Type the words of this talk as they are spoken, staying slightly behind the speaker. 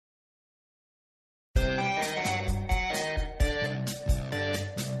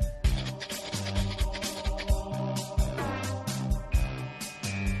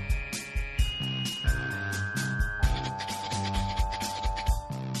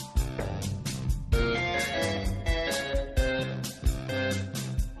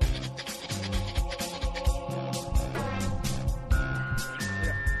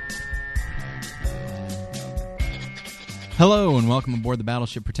Hello and welcome aboard the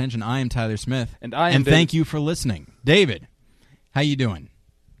Battleship Pretension. I am Tyler Smith, and I am. And thank you for listening, David. How you doing?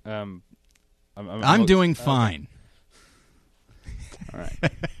 I'm doing fine. All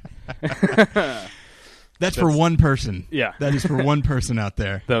right. That's for one person. Yeah, that is for one person out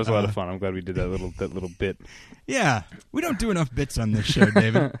there. That was a lot of fun. I'm glad we did that little bit. Yeah, we don't do enough bits on this show,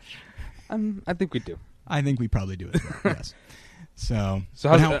 David. I think we do. I think we probably do as well. Yes. So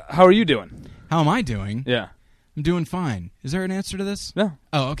how are you doing? How am I doing? Yeah, I'm doing fine. Is there an answer to this? No.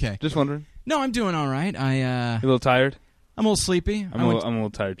 Oh, okay. Just wondering. No, I'm doing all right. You a little tired? I'm a little sleepy. I'm a little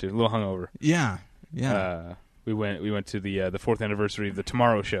tired too. A little hungover. Yeah. We went to the fourth anniversary of the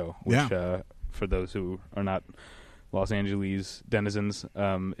Tomorrow Show, which for those who are not Los Angeles denizens,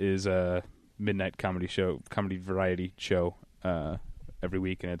 is a midnight comedy variety show every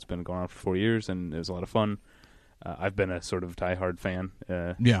week, and it's been going on for 4 years, and it was a lot of fun. I've been a sort of diehard fan,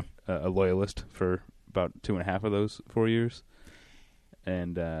 a loyalist for about 2.5 of those 4 years,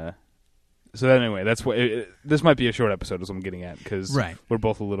 and so anyway, that's what this might be a short episode, is what I'm getting at, because we're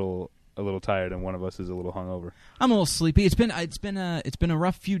both a little tired, and one of us is a little hungover. I'm a little sleepy. It's been a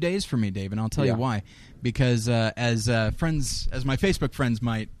rough few days for me, Dave, and I'll tell you why. Because as my Facebook friends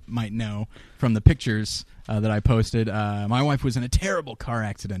might know from the pictures that I posted, my wife was in a terrible car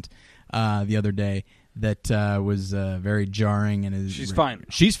accident the other day that was very jarring, and she's fine.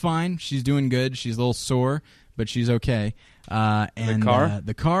 She's fine. She's doing good. She's a little sore, but she's okay. And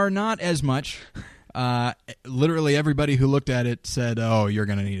the car, not as much. Literally everybody who looked at it said, "Oh, you're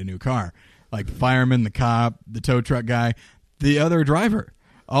going to need a new car." Like the fireman, the cop, the tow truck guy, the other driver.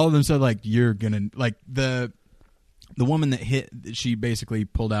 All of them said, like, you're going to, like, the woman that hit, she basically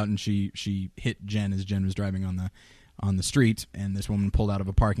pulled out and she hit Jen as Jen was driving on the street, and this woman pulled out of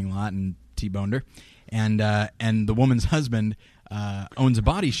a parking lot and T-boned her. And the woman's husband owns a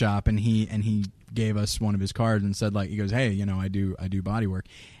body shop, and he gave us one of his cards and said, like, he goes, "Hey, I do body work."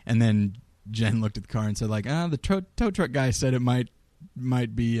 And then Jen looked at the car and said, like, the tow truck guy said it might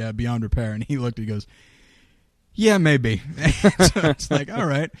be beyond repair. And he looked, he goes, "Yeah, maybe." So it's like, all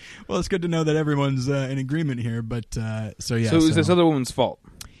right. Well, it's good to know that everyone's in agreement here. But so it was this other woman's fault.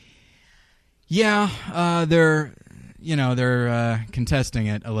 Yeah, they're contesting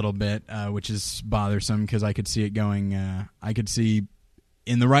it a little bit, which is bothersome, because I could see it going. I could see,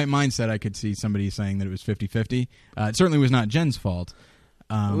 in the right mindset, I could see somebody saying that it was 50-50. It certainly was not Jen's fault.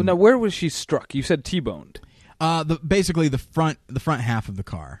 Now, where was she struck? You said T-boned. Basically the front half of the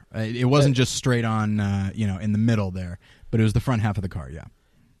car. It wasn't just straight on, in the middle there, but it was the front half of the car. Yeah.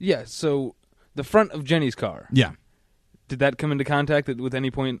 Yeah. So the front of Jenny's car. Yeah. Did that come into contact with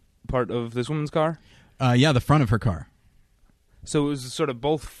any part of this woman's car? Yeah, the front of her car. So it was sort of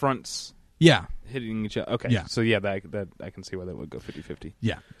both fronts. Yeah. Hitting each other. Okay. Yeah. So that I can see why that would go 50-50.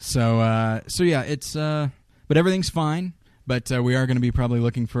 Yeah. So yeah, it's but everything's fine. But we are going to be probably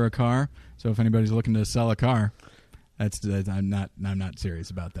looking for a car. So if anybody's looking to sell a car, I'm not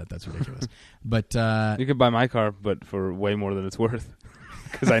serious about that. That's ridiculous. But you could buy my car, but for way more than it's worth,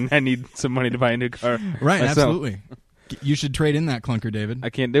 because I need some money to buy a new car. Right, myself. Absolutely. You should trade in that clunker, David.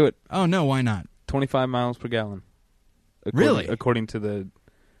 I can't do it. Oh no, why not? 25 miles per gallon. Really? According to the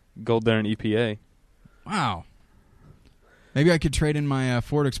Gold Darn EPA. Wow. Maybe I could trade in my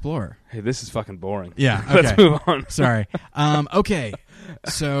Ford Explorer. Hey, this is fucking boring. Yeah, okay. Let's move on. Sorry. Okay.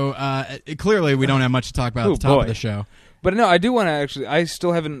 So clearly we don't have much to talk about at the top of the show. But no, I do want to actually. I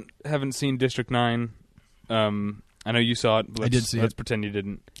still haven't seen District 9. I know you saw it. I did see it. Let's pretend you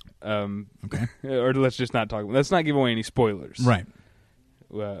didn't. Okay. Or let's just not talk. Let's not give away any spoilers. Right.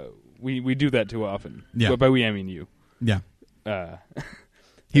 We do that too often. Yeah. But by we, I mean you. Yeah.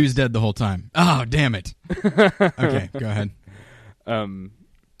 He was dead the whole time. Oh, damn it. Okay, go ahead.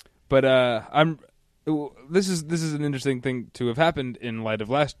 This is an interesting thing to have happened in light of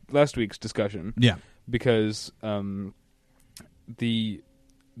last week's discussion. Yeah. Because the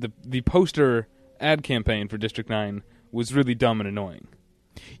poster ad campaign for District 9 was really dumb and annoying.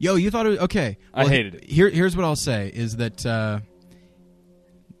 Yo, you thought it was okay. Well, I hated it. Here's what I'll say is that so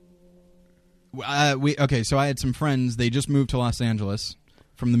I had some friends, they just moved to Los Angeles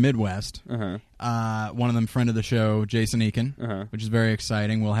from the Midwest. Uh-huh. One of them, friend of the show, Jason Eakin, which is very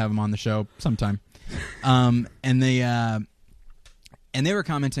exciting. We'll have him on the show sometime. And they were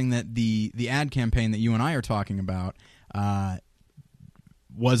commenting that the ad campaign that you and I are talking about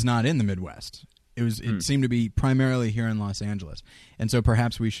was not in the Midwest. It seemed to be primarily here in Los Angeles, and so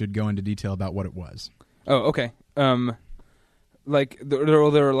perhaps we should go into detail about what it was. Oh, okay. Like there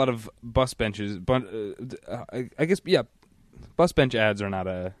are a lot of bus benches, but I guess bus bench ads are not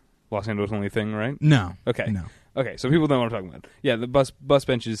a Los Angeles only thing, right? No. Okay. No. Okay. So people know what I'm talking about. Yeah, the bus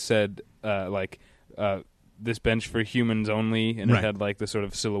benches said this bench for humans only, and right. it had like the sort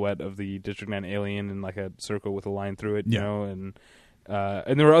of silhouette of the District 9 alien in like a circle with a line through it, you know, and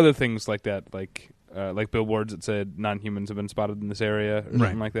there were other things like that, like billboards that said non-humans have been spotted in this area or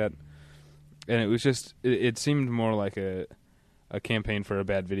something like that. And it was just, it seemed more like a campaign for a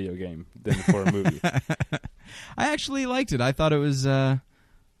bad video game than for a movie. I actually liked it. I thought it was kind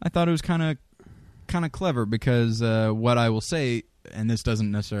of clever because what I will say, and this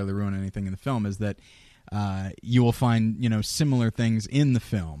doesn't necessarily ruin anything in the film, is that you will find similar things in the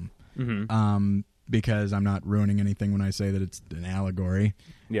film. Mm-hmm. Because I'm not ruining anything when I say that it's an allegory.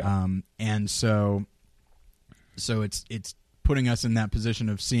 Yeah. And so it's putting us in that position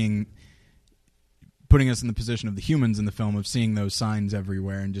of putting us in the position of the humans in the film of seeing those signs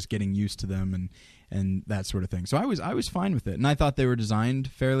everywhere and just getting used to them and that sort of thing. So I was fine with it, and I thought they were designed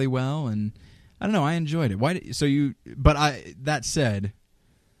fairly well, and I don't know, I enjoyed it. That said,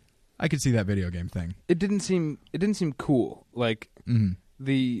 I could see that video game thing. It didn't seem cool. Like mm-hmm.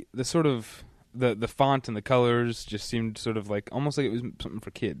 the sort of the font and the colors just seemed sort of like almost like it was something for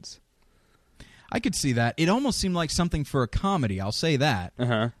kids. I could see that. It almost seemed like something for a comedy. I'll say that.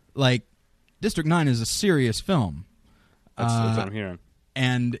 Uh-huh. Like District 9 is a serious film. That's what I'm hearing.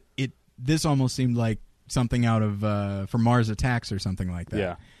 And this almost seemed like something out of For Mars Attacks or something like that.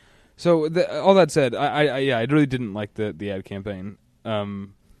 Yeah. So all that said, I really didn't like the ad campaign.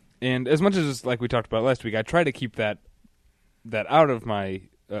 And as much as like we talked about last week, I try to keep that out of my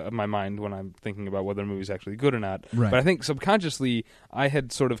mind when I'm thinking about whether a movie's actually good or not. Right. But I think subconsciously I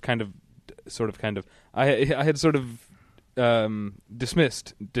had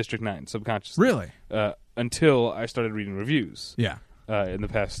dismissed District 9 subconsciously. Really? Until I started reading reviews. Yeah. In the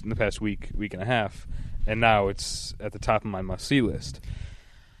past week and a half, and now it's at the top of my must-see list.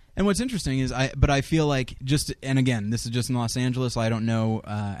 And what's interesting is, I feel like and again, this is just in Los Angeles. I don't know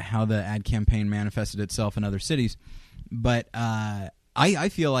how the ad campaign manifested itself in other cities, but I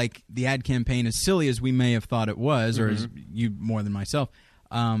feel like the ad campaign, as silly as we may have thought it was, mm-hmm. or as you more than myself,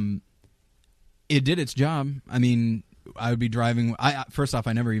 it did its job. I mean, I would be driving. First off,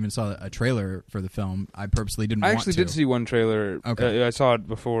 I never even saw a trailer for the film. I purposely didn't. I actually did see one trailer. Okay. I saw it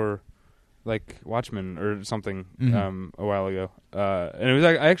before, like Watchmen or something, mm-hmm. A while ago. And it was.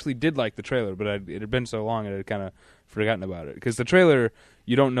 I actually did like the trailer, but it had been so long, I had kind of forgotten about it. Because the trailer,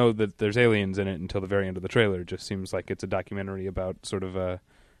 you don't know that there's aliens in it until the very end of the trailer. It just seems like it's a documentary about sort of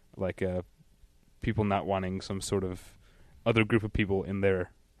people not wanting some sort of other group of people in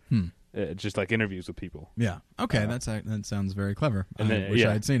their. Just like interviews with people. Yeah. Okay, that sounds very clever. And I wish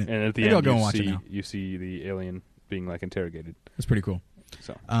I had seen it. And at the Maybe end, I'll go watch it now. You see the alien being like interrogated. That's pretty cool.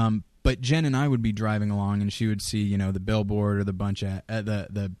 So, but Jen and I would be driving along, and she would see, the billboard or the bunch ad,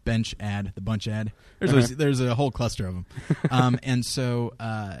 the bench ad, the bunch ad. There's a whole cluster of them, and so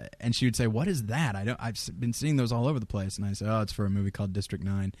and she would say, "What is that? I've been seeing those all over the place." And I said, "Oh, it's for a movie called District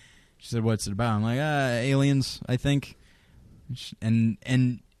 9." She said, "What's it about?" I'm like, "Aliens, I think," and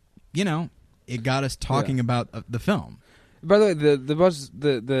it got us talking about the film. By the way,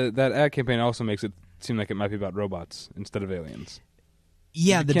 that ad campaign also makes it seem like it might be about robots instead of aliens.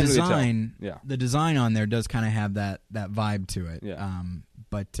 Yeah, the design, really the design on there does kind of have that vibe to it. Yeah.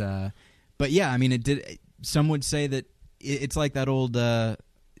 But yeah, I mean, it did. Some would say that it's like that old, the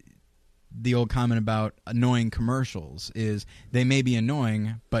old comment about annoying commercials is they may be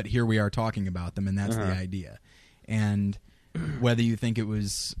annoying, but here we are talking about them, and that's the idea. And whether you think it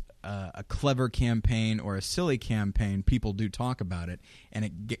was a clever campaign or a silly campaign, people do talk about it,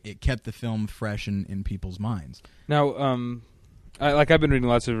 and it kept the film fresh in people's minds. Now, I've been reading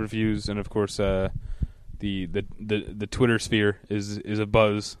lots of reviews, and of course, the Twitter sphere is a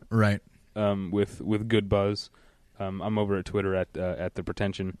buzz, right? With good buzz. I'm over at Twitter at the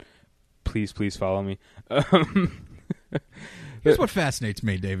Pretension. Please follow me. Here's what fascinates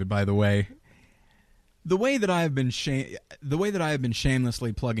me, David. By the way. The way that I have been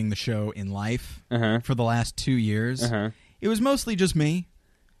shamelessly plugging the show in life for the last 2 years, it was mostly just me.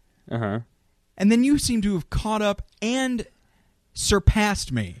 And then you seem to have caught up and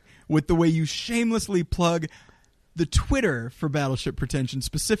surpassed me with the way you shamelessly plug the Twitter for Battleship Pretension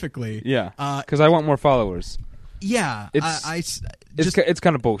specifically. Yeah, because I want more followers. Yeah, it's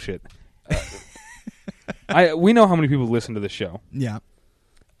kind of bullshit. We know how many people listen to the show. Yeah.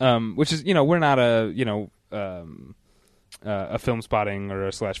 Which is, we're not a film spotting or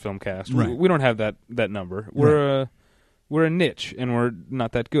a /filmcast. Right. We don't have that number. We're a niche, and we're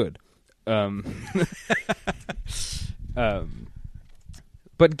not that good.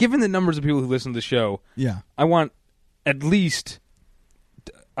 But given the numbers of people who listen to the show, yeah, I want at least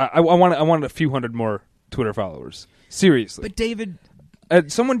I want a few hundred more Twitter followers. Seriously. But David,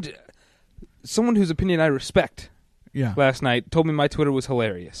 someone someone whose opinion I respect last night told me my Twitter was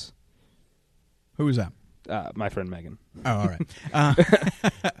hilarious. Who was that? My friend Megan. Oh, all right.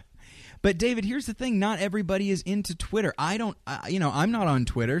 But David, here's the thing: not everybody is into Twitter. I don't, I'm not on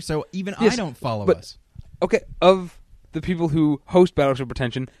Twitter, so even I don't follow us. Okay, of the people who host Battleship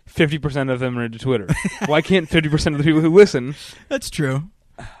Pretension, 50% of them are into Twitter. Why can't 50% of the people who listen? That's true.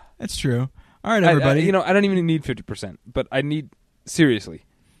 That's true. All right, everybody. I don't even need 50%, but I need seriously.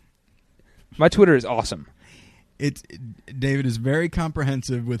 My Twitter is awesome. David is very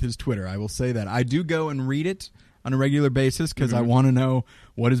comprehensive with his Twitter. I will say that. I do go and read it on a regular basis because I want to know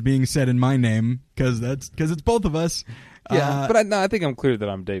what is being said in my name because it's both of us. Yeah, but I think I'm clear that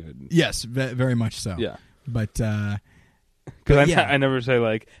I'm David. Yes, very much so. Yeah, but because I never say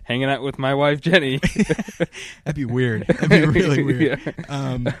like hanging out with my wife Jenny. That'd be weird. That'd be really weird.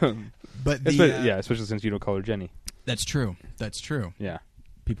 Yeah. But especially since you don't call her Jenny. That's true. That's true. Yeah,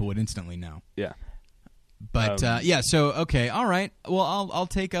 people would instantly know. Yeah. But so okay, all right. Well, I'll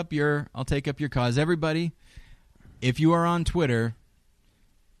take up your cause. Everybody, if you are on Twitter,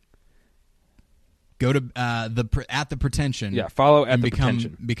 go to at the Pretension. Yeah, follow at the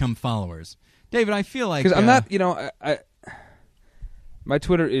Pretension. Become followers. David, I feel like because I'm not. My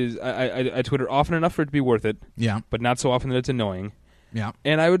Twitter is I Twitter often enough for it to be worth it. Yeah, but not so often that it's annoying. Yeah,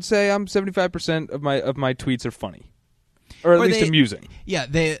 and I would say I'm 75% of my tweets are funny. Or at least amusing. Yeah,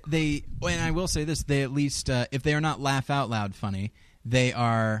 they and I will say this, they at least, if they are not laugh out loud funny, they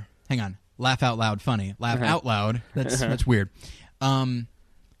are, hang on, laugh out loud funny. Laugh out loud, that's weird. You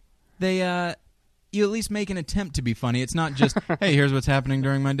at least make an attempt to be funny. It's not just, hey, here's what's happening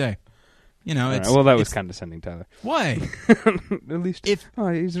during my day. It's... Well, that was condescending, Tyler. Why? At least, he's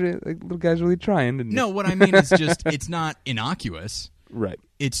little guy's really trying, didn't he? No, what I mean is just, it's not innocuous. Right.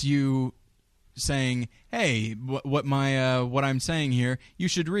 It's you... saying, hey, what I'm saying here, you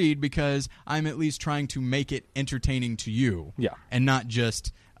should read because I'm at least trying to make it entertaining to you. Yeah. And not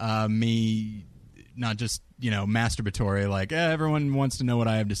just masturbatory, like everyone wants to know what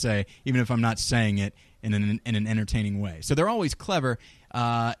I have to say, even if I'm not saying it in an entertaining way. So they're always clever,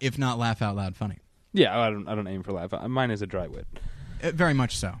 if not laugh out loud funny. Yeah, I don't aim for laugh. Mine is a dry wit. Very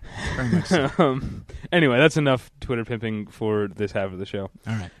much so. Very much so. Anyway, that's enough Twitter pimping for this half of the show.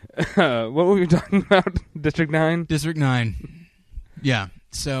 All right. What were we talking about? District 9? District 9. Yeah.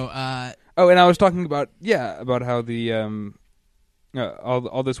 So. And I was talking about how the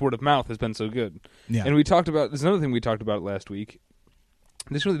all this word of mouth has been so good. Yeah. And we talked about. There's another thing we talked about last week.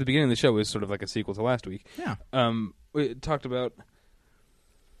 This really the beginning of the show is sort of like a sequel to last week. Yeah. We talked about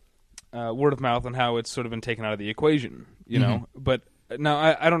word of mouth and how it's sort of been taken out of the equation. You know, but. Now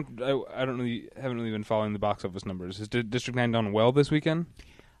I haven't really been following the box office numbers. Has District 9 done well this weekend?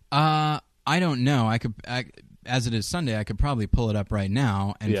 I don't know. As it is Sunday, I could probably pull it up right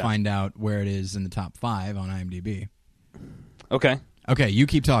now and find out where it is in the top 5 on IMDb. Okay, you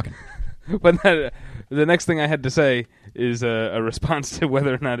keep talking. But the next thing I had to say is a response to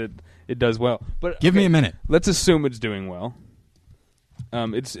whether or not it does well. But give me a minute. Let's assume it's doing well.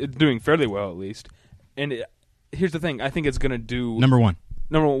 It's doing fairly well at least, and. Here's the thing. I think it's going to do... Number one,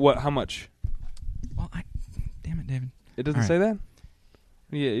 what? How much? Well, damn it, David. It doesn't say that?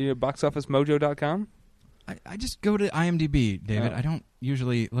 Yeah, boxofficemojo.com? I just go to IMDb, David. I don't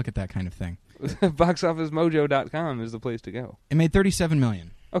usually look at that kind of thing. boxofficemojo.com is the place to go. It made $37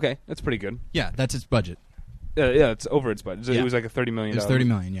 million. Okay, that's pretty good. Yeah, that's its budget. Yeah, it's over its budget. It was like a $30 million. It was $30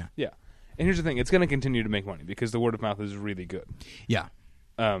 million, yeah. Yeah. And here's the thing. It's going to continue to make money because the word of mouth is really good. Yeah.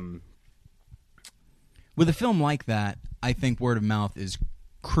 With a film like that, I think word of mouth is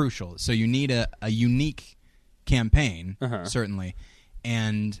crucial. So you need a unique campaign, certainly,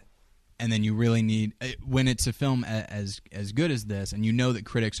 and then you really need when it's a film as good as this, and you know that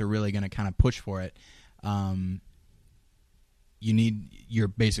critics are really going to kind of push for it. You're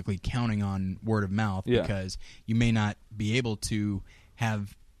basically counting on word of mouth because you may not be able to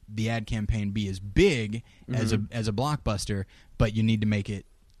have the ad campaign be as big as a blockbuster, but you need to make it.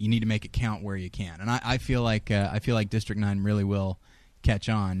 You need to make it count where you can, and I feel like District 9 really will catch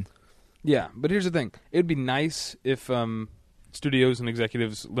on. Yeah, but here's the thing: it'd be nice if studios and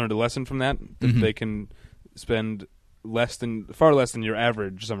executives learned a lesson from that. That they can spend far less than your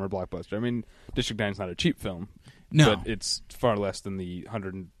average summer blockbuster. I mean, District 9 is not a cheap film, but it's far less than the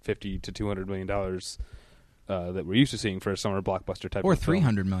 $150 to $200 million that we're used to seeing for a summer blockbuster type, or of film.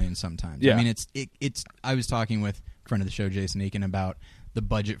 $300 million sometimes. Yeah. I mean, it's. I was talking with a friend of the show, Jason Eakin, about the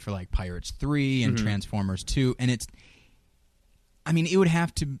budget for like Pirates 3 and Transformers 2, and it's. I mean, it would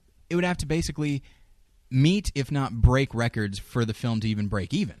have to basically meet, if not break, records for the film to even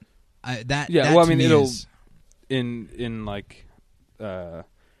break even. It'll in like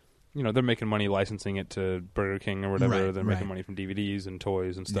they're making money licensing it to Burger King or whatever. Right, they're making money from DVDs and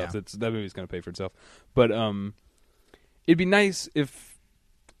toys and stuff. That movie's going to pay for itself. But it'd be nice if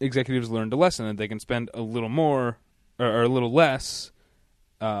executives learned a lesson that they can spend a little more or a little less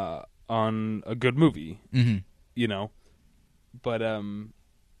on a good movie. Mm-hmm. But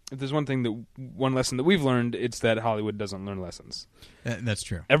if there's one lesson that we've learned, it's that Hollywood doesn't learn lessons. That's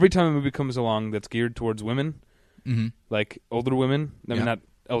true. Every time a movie comes along that's geared towards women, mm-hmm. like older women, I mean not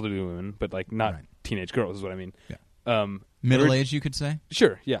elderly women, but like not teenage girls is what I mean. Yeah. Middle-aged, you could say?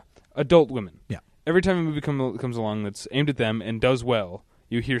 Sure, yeah. Adult women. Yeah. Every time a movie comes along that's aimed at them and does well,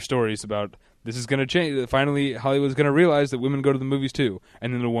 you hear stories about this is going to change. Finally, Hollywood's going to realize that women go to the movies too,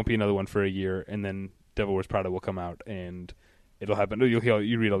 and then there won't be another one for a year, and then Devil Wears Prada will come out, and it'll happen. You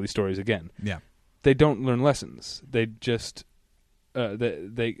read all these stories again. Yeah. They don't learn lessons. They just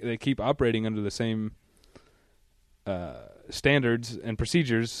they keep operating under the same standards and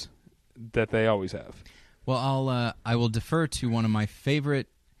procedures that they always have. Well, I will defer to one of my favorite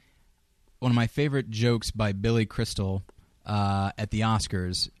jokes by Billy Crystal at the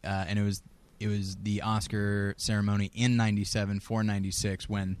Oscars, and it was the Oscar ceremony in '97 for '96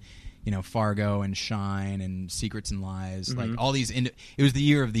 when Fargo and Shine and Secrets and Lies, mm-hmm. like all these. It was the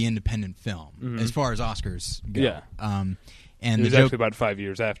year of the independent film mm-hmm. as far as Oscars go. Yeah. And it was actually about 5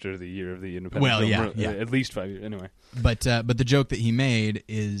 years after the year of the independent film. Well, yeah. At least 5 years, anyway. But the joke that he made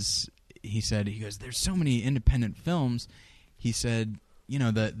is, he goes, there's so many independent films. He said,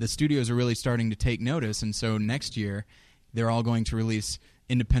 the studios are really starting to take notice, and so next year they're all going to release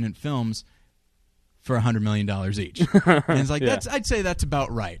independent films for $100 million each. And it's like, I'd say that's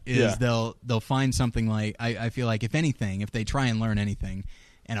about right. They'll find something like, I feel like if anything, if they try and learn anything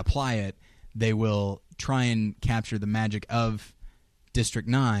and apply it, they will try and capture the magic of District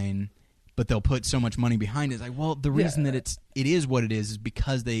 9, but they'll put so much money behind it. It's like, well, the reason that it is what it is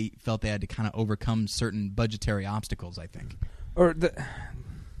because they felt they had to kind of overcome certain budgetary obstacles, I think. Or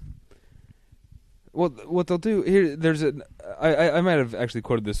what they'll do here, I might have actually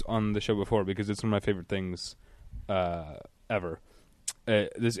quoted this on the show before because it's one of my favorite things ever.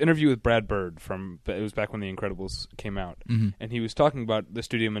 This interview with Brad Bird it was back when The Incredibles came out, mm-hmm. and he was talking about the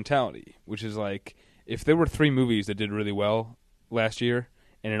studio mentality, which is like, if there were 3 movies that did really well last year,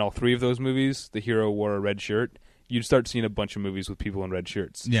 and in all 3 of those movies the hero wore a red shirt, you'd start seeing a bunch of movies with people in red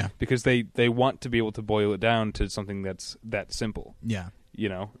shirts. Yeah. Because they want to be able to boil it down to something that's that simple. Yeah.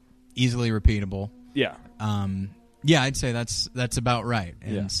 Easily repeatable. Yeah. Yeah, I'd say that's about right.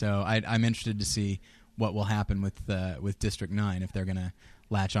 And yeah. so I'm interested to see what will happen with District 9 if they're going to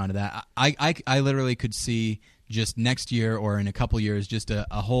latch onto that. I literally could see just next year or in a couple years just a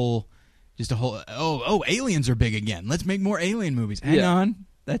whole aliens are big again. Let's make more alien movies. Hang on.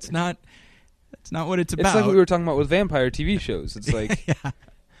 That's not what it's about. It's like what we were talking about with vampire TV shows. It's like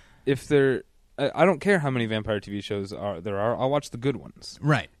if they're I don't care how many vampire TV shows there are. I'll watch the good ones.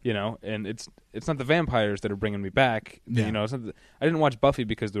 Right. And it's not the vampires that are bringing me back. Yeah. It's not I didn't watch Buffy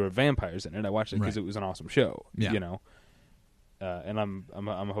because there were vampires in it. I watched it because it was an awesome show. Yeah. And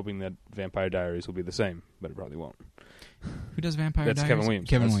I'm hoping that Vampire Diaries will be the same, but it probably won't. Who does Vampire Diaries? That's Kevin Williams.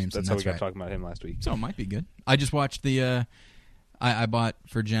 Kevin Williams. That's how we got talking about him last week. So it might be good. I just watched the. I bought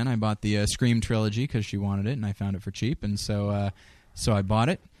for Jen. I bought the Scream trilogy because she wanted it, and I found it for cheap, and so I bought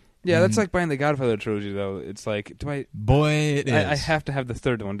it. Yeah, that's like buying the Godfather trilogy, though. It's like, Boy, it is. I have to have the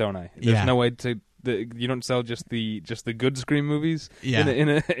third one, don't I? There's no way to. You don't sell just the good Scream movies. Yeah. in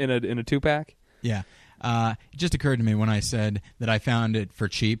a 2-pack. Yeah. It just occurred to me when I said that I found it for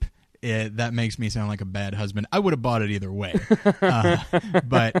cheap. That makes me sound like a bad husband. I would have bought it either way,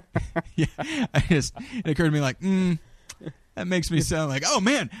 but it occurred to me like, that makes me sound like, oh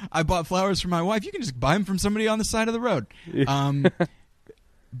man, I bought flowers for my wife. You can just buy them from somebody on the side of the road.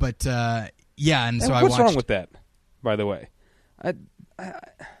 But and so I watched. What's wrong with that, by the way? Well,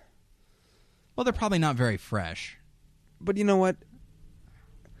 they're probably not very fresh. But you know what?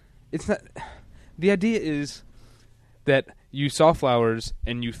 It's not. The idea is that you saw flowers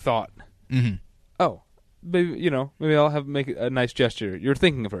and you thought, oh, maybe I'll make a nice gesture. You're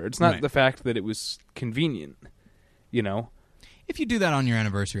thinking of her. It's not the fact that it was convenient. If you do that on your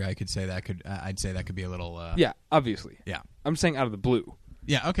anniversary, I'd say that could be a little. Yeah, obviously. Yeah, I'm saying out of the blue.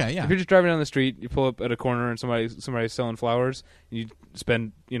 Yeah. Okay. Yeah. If you're just driving down the street, you pull up at a corner and somebody's selling flowers, and you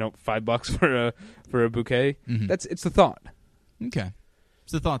spend $5 for a bouquet. Mm-hmm. It's the thought. Okay.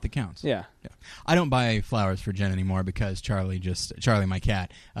 It's the thought that counts. Yeah. I don't buy flowers for Jen anymore because Charlie, my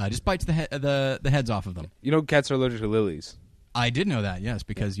cat, just bites the heads off of them. Cats are allergic to lilies. I did know that. Yes,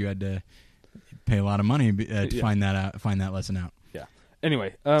 because you had to pay a lot of money to find that lesson out. Yeah.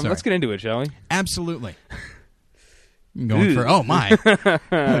 Anyway, let's get into it, shall we? Absolutely. I'm going for... Oh, my. Oh,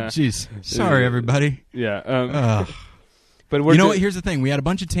 jeez. Sorry, everybody. Yeah. But you know what? Here's the thing. We had a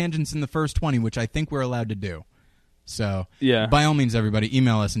bunch of tangents in the first 20, which I think we're allowed to do. So, by all means, everybody,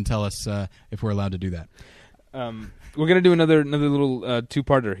 email us and tell us if we're allowed to do that. We're going to do another little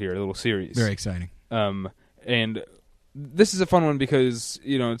two-parter here, a little series. Very exciting. And this is a fun one because,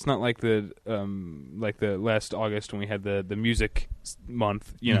 it's not like the last August when we had the music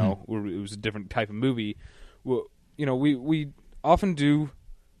month, where it was a different type of movie. Well, we often do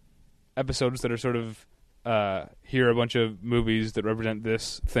episodes that are sort of here are a bunch of movies that represent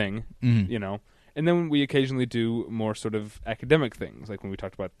this thing, and then we occasionally do more sort of academic things, like when we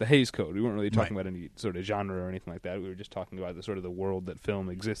talked about the Hays Code. We weren't really talking about any sort of genre or anything like that. We were just talking about the sort of the world that film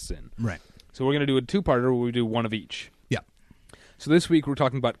exists in. Right. So we're going to do a two-parter where we do one of each. Yeah. So this week we're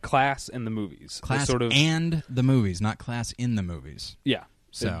talking about class and the movies. Class and the movies, not class in the movies. Yeah.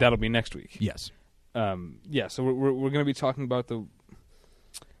 So that'll be next week. Yes. So we're going to be talking about the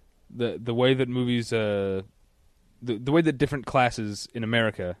way that movies, the way that different classes in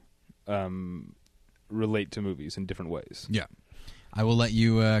America relate to movies in different ways. Yeah. I will let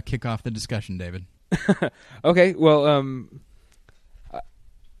you kick off the discussion, David. Okay. Well,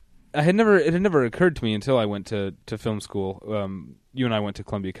 it had never occurred to me until I went to film school. You and I went to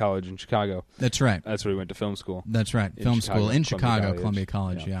Columbia College in Chicago. That's right. That's where we went to film school. That's right. Film school in Chicago, Columbia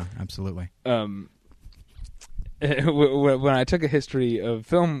College. Yeah, absolutely. When I took a history of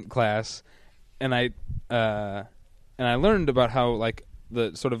film class, and I learned about how like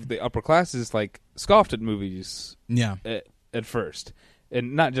the sort of the upper classes like scoffed at movies. Yeah. At first,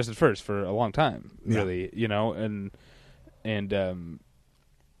 and not just at first, for a long time, really. And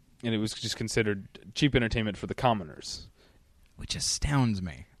it was just considered cheap entertainment for the commoners, which astounds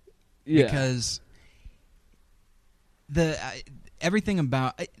me. Yeah. Because everything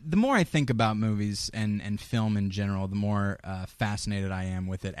about the more I think about movies and film in general, the more fascinated I am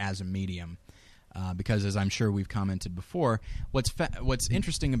with it as a medium. Because, as I'm sure we've commented before, what's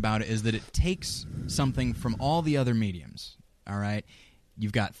interesting about it is that it takes something from all the other mediums. All right,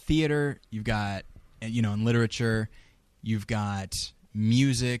 you've got theater, you've got in literature, you've got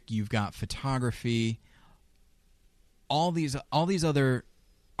music, you've got photography, all these other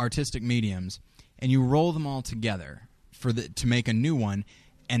artistic mediums, and you roll them all together to make a new one,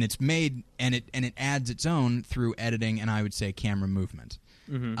 and it's made and it adds its own through editing and I would say camera movement.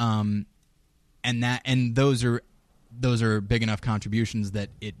 Mm-hmm. And those are big enough contributions that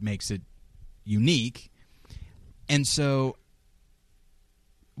it makes it unique. And so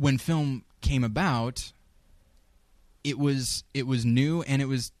when film came about, it was new and it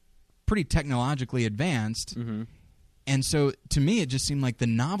was pretty technologically advanced. Mm-hmm. And so to me, it just seemed like the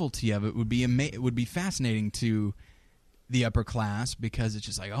novelty of it would be fascinating to the upper class, because it's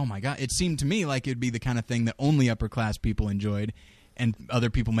just like, oh my God, it seemed to me like it'd be the kind of thing that only upper class people enjoyed and other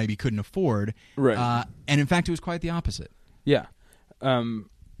people maybe couldn't afford. Right. And in fact, it was quite the opposite. Yeah. And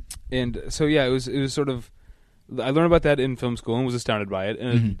so, yeah, it was sort of, I learned about that in film school and was astounded by it.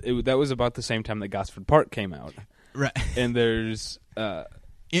 And mm-hmm. that was about the same time that Gosford Park came out. Right. And there's...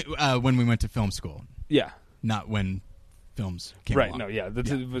 when we went to film school. Yeah. Not when films came right, along. No,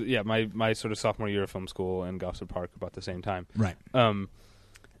 yeah. My sort of sophomore year of film school and Gosford Park about the same time. Right.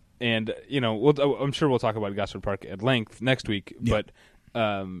 And, I'm sure we'll talk about Gosford Park at length next week, yeah. But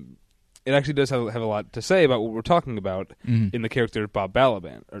it actually does have a lot to say about what we're talking about mm-hmm. in the character Bob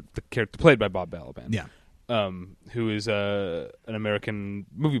Balaban, or the character played by Bob Balaban. Yeah. Who is an American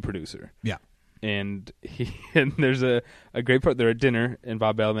movie producer. Yeah. And there's a great part. They're at dinner, and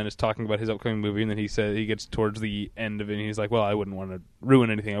Bob Balaban is talking about his upcoming movie, and then he gets towards the end of it, and he's like, well, I wouldn't want to ruin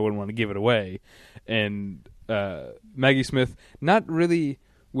anything. I wouldn't want to give it away. And Maggie Smith, not really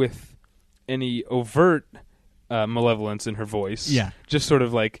with any overt malevolence in her voice, yeah, just sort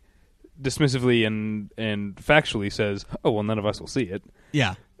of like dismissively and factually says, oh, well, none of us will see it.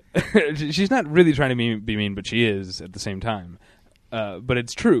 Yeah. She's not really trying to be mean, but she is at the same time. But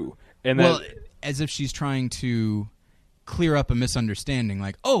it's true. And as if she's trying to clear up a misunderstanding,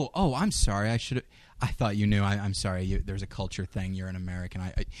 like, oh, I'm sorry, I thought you knew. I'm sorry. There's a culture thing. You're an American.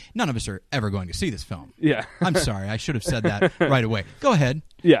 None of us are ever going to see this film. Yeah. I'm sorry. I should have said that right away. Go ahead.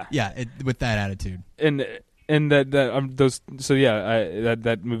 Yeah. Yeah. With that attitude. And those. So yeah,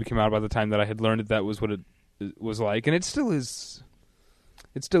 that movie came out by the time that I had learned that was what it was like, and it still is.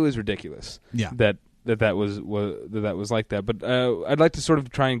 It still is ridiculous. Yeah. That was like that. But I'd like to sort of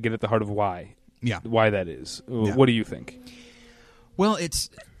try and get at the heart of why. Yeah. Why that is. Yeah. What do you think? Well,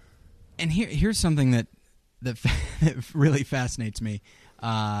 and here's something that really fascinates me,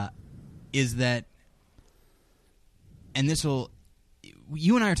 is that, and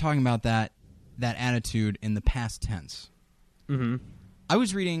you and I are talking about that that attitude in the past tense. Mm-hmm. I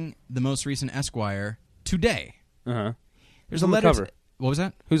was reading the most recent Esquire today. Uh-huh. There's a letter. On the cover? What was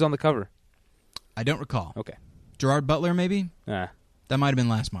that? Who's on the cover? I don't recall. Okay. Gerard Butler, maybe? Ah. That might have been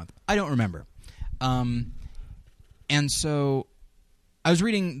last month. I don't remember. And so I was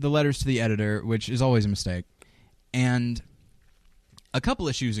reading the letters to the editor, which is always a mistake. And a couple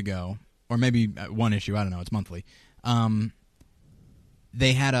issues ago, or maybe one issue, I don't know, it's monthly,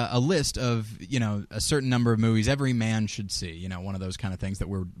 they had a list of, a certain number of movies every man should see, one of those kind of things that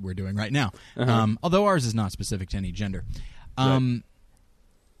we're doing right now. Uh-huh. Although ours is not specific to any gender. Right.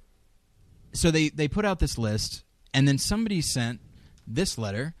 So they put out this list, and then somebody sent this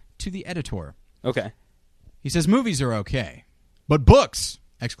letter to the editor. Okay. He says, movies are okay, but books!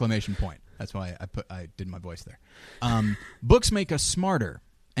 Exclamation point. That's why I did my voice there. Books make us smarter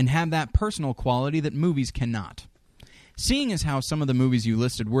and have that personal quality that movies cannot. Seeing as how some of the movies you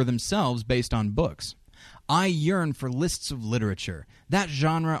listed were themselves based on books, I yearn for lists of literature, that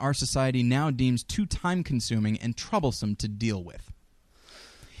genre our society now deems too time-consuming and troublesome to deal with.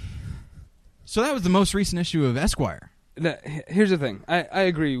 So that was the most recent issue of Esquire. Now, here's the thing. I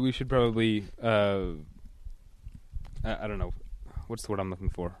agree we should probably... I don't know. What's the word I'm looking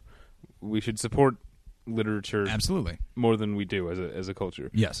for? We should support literature absolutely more than we do as a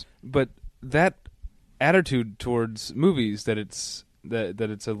culture. Yes. But that attitude towards movies, that it's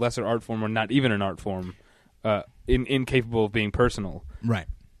a lesser art form or not even an art form, incapable of being personal, right,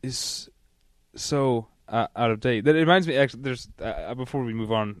 is so out of date. That it reminds me, actually, there's before we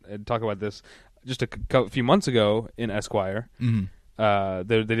move on and talk about this, just a few months ago in Esquire, mm-hmm.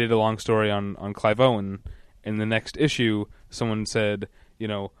 They did a long story on Clive Owen. In the next issue, someone said,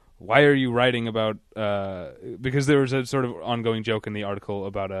 why are you writing about... because there was a sort of ongoing joke in the article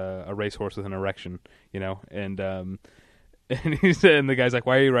about a racehorse with an erection, and he said, and the guy's like,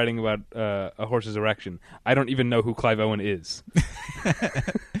 why are you writing about a horse's erection? I don't even know who Clive Owen is.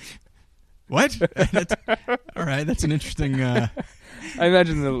 What? All right, that's an interesting... I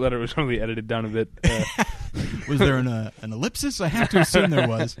imagine the letter was probably edited down a bit. Was there an ellipsis? I have to assume there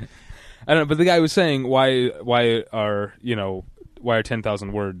was. I don't know, but the guy was saying why are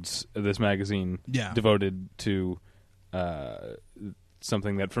 10,000 words of this magazine devoted to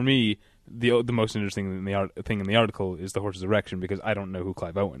something that, for me, the most interesting thing in the article is the horse's erection, because I don't know who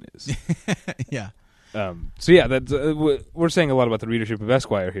Clive Owen is. Yeah. So yeah, that's we're saying a lot about the readership of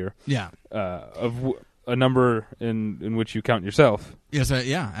Esquire here. Yeah. Of a number in which you count yourself. Yes,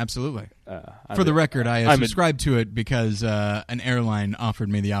 yeah, absolutely. For the record, I subscribed to it because an airline offered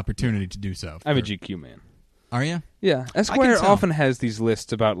me the opportunity to do so. I'm a GQ man. Are you? Yeah. Esquire often has these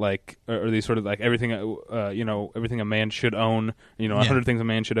lists about or these sort of like everything, everything a man should own. 100 things a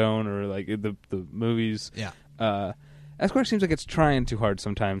man should own, or like the movies. Yeah. Esquire seems like it's trying too hard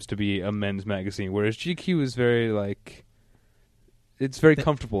sometimes to be a men's magazine, whereas GQ is very like. It's very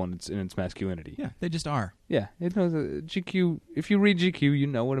comfortable in its masculinity. Yeah, they just are. Yeah, it knows GQ. If you read GQ, you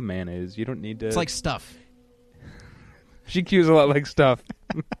know what a man is. You don't need to. It's like Stuff. GQ is a lot like Stuff.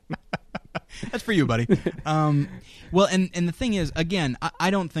 That's for you, buddy. Well, and the thing is, again,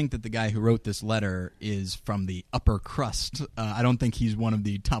 I don't think that the guy who wrote this letter is from the upper crust. I don't think he's one of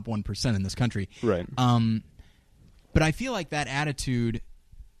the top 1% in this country. Right. But I feel like that attitude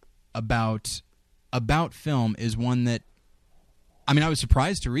about film is one that. I mean, I was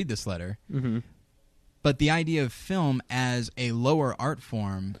surprised to read this letter, mm-hmm. but the idea of film as a lower art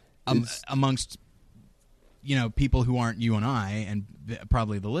form amongst, people who aren't you and I, and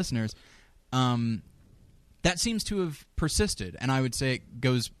probably the listeners, that seems to have persisted, and I would say it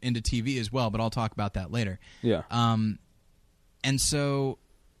goes into TV as well, but I'll talk about that later. Yeah. And so,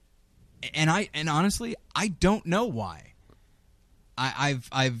 and honestly, I don't know why. I've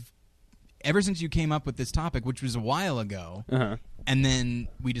ever since you came up with this topic, which was a while ago. Uh-huh. And then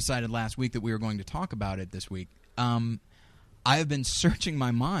we decided last week that we were going to talk about it this week. I have been searching my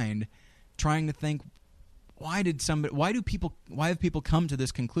mind, trying to think, why have people come to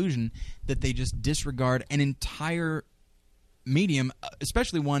this conclusion that they just disregard an entire medium,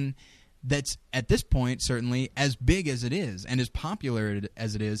 especially one that's at this point certainly as big as it is and as popular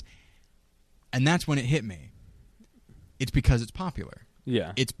as it is, and that's when it hit me. It's because it's popular.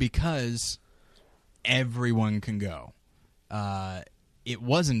 Yeah. It's because everyone can go. It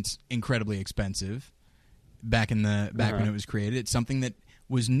wasn't incredibly expensive back when it was created. It's something that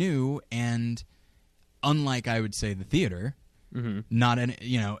was new, and unlike, I would say, the theater,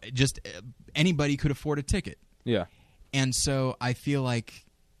 mm-hmm. Just anybody could afford a ticket. Yeah. And so I feel like,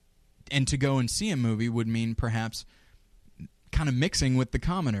 and to go and see a movie would mean perhaps kind of mixing with the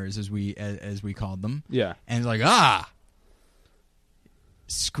commoners, as we called them. Yeah. And it's like,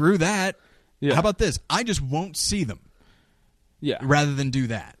 screw that. How about this? I just won't see them. Yeah. Rather than do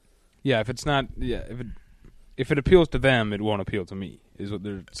that. Yeah, if it's not... Yeah, if it appeals to them, it won't appeal to me, is what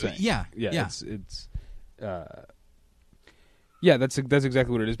they're saying. Yeah. It's yeah, that's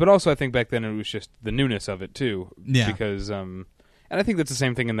exactly what it is. But also, I think back then it was just the newness of it, too. Yeah. Because... and I think that's the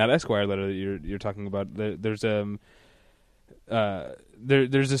same thing in that Esquire letter that you're talking about. There's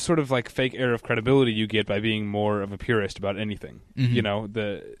this sort of like fake air of credibility you get by being more of a purist about anything. Mm-hmm. You know,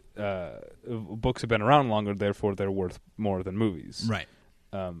 the books have been around longer, therefore they're worth more than movies. Right.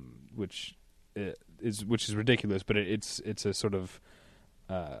 Which is ridiculous, but it's a sort of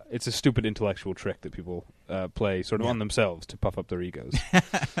it's a stupid intellectual trick that people play sort of on themselves to puff up their egos.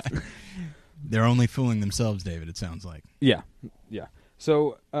 They're only fooling themselves, David, it sounds like. Yeah.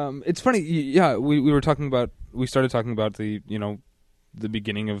 So it's funny. Yeah, we started talking about the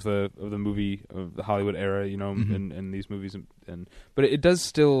beginning of the movie of the Hollywood era, and these movies, but it does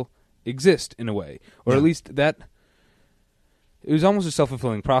still exist in a way, or at least that it was almost a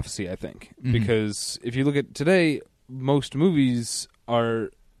self-fulfilling prophecy, I think, because if you look at today, most movies are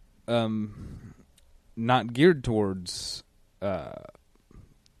not geared towards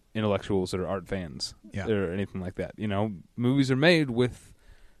intellectuals or art fans or anything like that. Movies are made with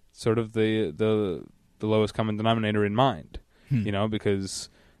sort of the lowest common denominator in mind. Because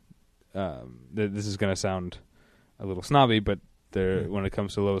this is going to sound a little snobby, but when it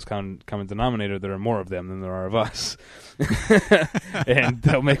comes to the lowest common denominator, there are more of them than there are of us, and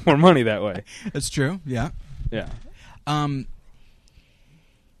they'll make more money that way. That's true. Yeah. Yeah.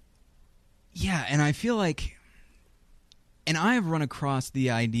 Yeah, and I feel like, and I have run across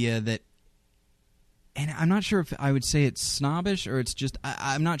the idea that, and I'm not sure if I would say it's snobbish or it's just,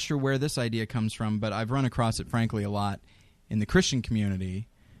 I'm not sure where this idea comes from, but I've run across it, frankly, a lot in the Christian community,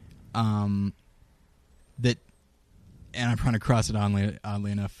 that, and I've run across it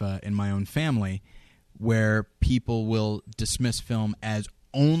oddly enough in my own family, where people will dismiss film as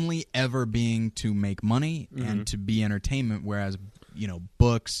only ever being to make money and to be entertainment, whereas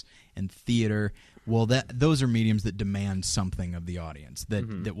books and theater, well, those are mediums that demand something of the audience,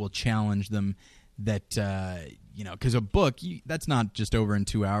 that will challenge them, that because a book, that's not just over in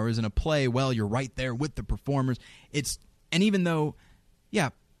 2 hours, and a play, well, you're right there with the performers. And even though,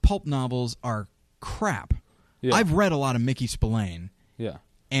 pulp novels are crap. Yeah. I've read a lot of Mickey Spillane. Yeah.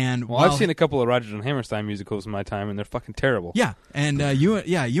 And I've seen a couple of Rodgers and Hammerstein musicals in my time, and they're fucking terrible. Yeah, and you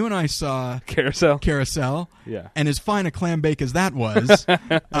and I saw Carousel. Yeah, and as fine a clam bake as that was,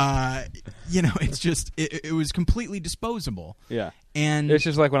 it's just it was completely disposable. Yeah, and it's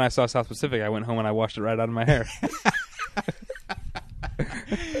just like when I saw South Pacific, I went home and I washed it right out of my hair.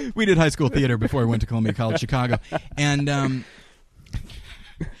 We did high school theater before I went to Columbia College Chicago, and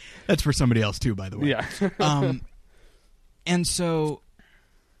that's for somebody else too, by the way. Yeah, and so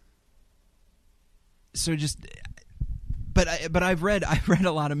just, but I've read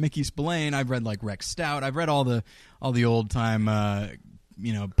a lot of Mickey Spillane. I've read like Rex Stout. I've read all the old time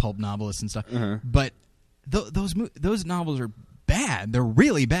pulp novelists and stuff. But those novels are bad. They're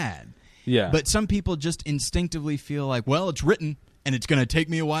really bad. Yeah. But some people just instinctively feel like, well, it's written and it's going to take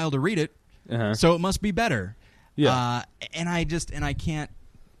me a while to read it, so it must be better. Yeah. And I can't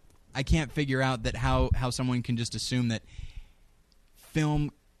figure out that how someone can just assume that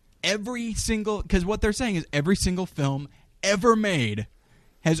film. Because what they're saying is every single film ever made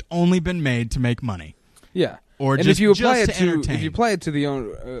has only been made to make money. Yeah. Or and just, if you apply just to entertain. If you apply it to the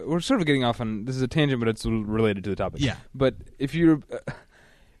own, we're sort of getting off on, this is a tangent, but it's related to the topic. Yeah. But if you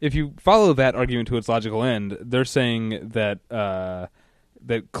follow that argument to its logical end, they're saying that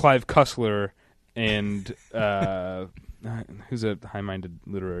that Clive Cussler and who's a high-minded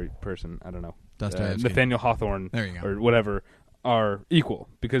literary person? I don't know. Dostoevsky. Nathaniel Hawthorne. There you go. Or whatever. Are equal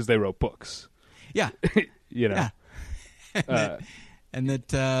because they wrote books. Yeah. Yeah. And that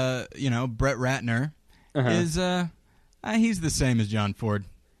Brett Ratner is he's the same as John Ford.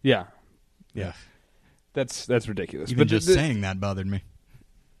 Yeah. Yeah. That's ridiculous. Even just saying that bothered me.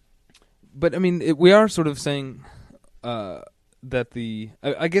 But I mean, we are sort of saying that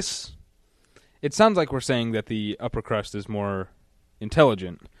I guess it sounds like we're saying that the upper crust is more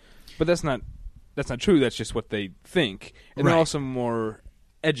intelligent, but that's not true. That's just what they think, and they're also more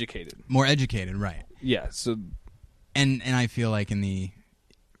educated. More educated, right? Yeah. So, and I feel like in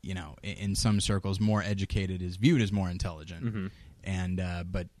some circles, more educated is viewed as more intelligent, and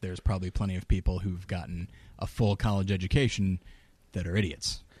but there's probably plenty of people who've gotten a full college education that are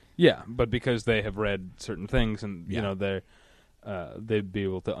idiots. Yeah, but because they have read certain things, and they'd be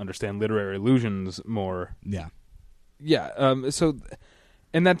able to understand literary allusions more. Yeah. Yeah. So,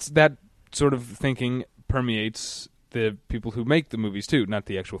 and that sort of thinking permeates the people who make the movies too, not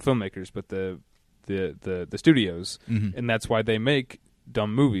the actual filmmakers, but the studios, and that's why they make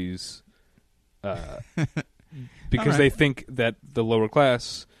dumb movies, because they think that the lower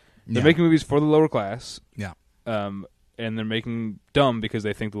class, they're making movies for the lower class, and they're making dumb because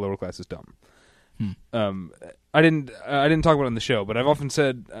they think the lower class is dumb. I didn't talk about it on the show, but I've often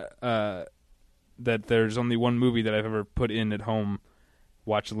said that there's only one movie that I've ever put in at home,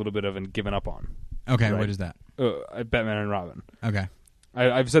 watched a little bit of, and given up on. Okay, right? What is that? Batman and Robin. Okay.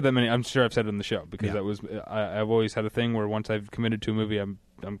 I've said that many. I'm sure I've said it on the show because that was. I've always had a thing where once I've committed to a movie, I'm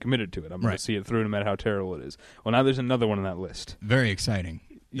committed to it. I'm going to see it through no matter how terrible it is. Well, now there's another one on that list. Very exciting.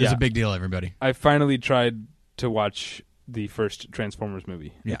 It's a big deal, everybody. I finally tried to watch the first Transformers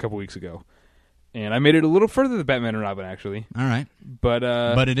movie a couple weeks ago, and I made it a little further than Batman and Robin, actually. All right, but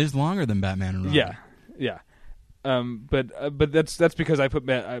it is longer than Batman and Robin. Yeah. But that's because I put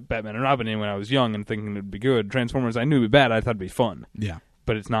Batman and Robin in when I was young and thinking it'd be good. Transformers, I knew it'd be bad. I thought it'd be fun. Yeah,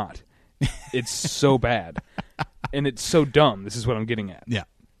 but it's not. It's so bad, and it's so dumb. This is what I'm getting at. Yeah,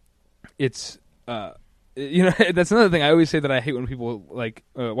 it's that's another thing. I always say that I hate when people like,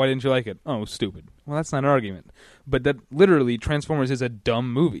 why didn't you like it? Oh, stupid. Well, that's not an argument. But that literally Transformers is a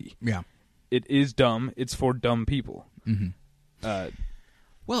dumb movie. Yeah, it is dumb. It's for dumb people. Mm-hmm.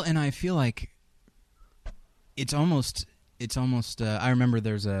 Well, and I feel like. It's almost. I remember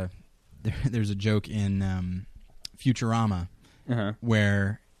there's a joke in Futurama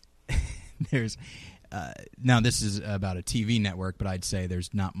where there's now this is about a TV network, but I'd say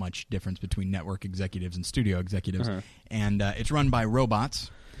there's not much difference between network executives and studio executives, and it's run by robots,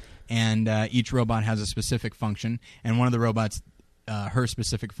 and each robot has a specific function, and one of the robots. Her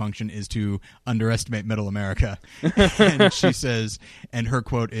specific function is to underestimate Middle America. And she says, and her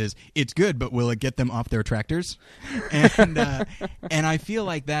quote is, "It's good, but will it get them off their tractors?" And I feel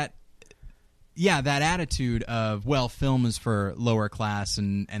like that attitude of, well, film is for lower class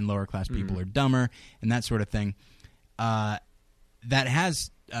and lower class people are dumber and that sort of thing, that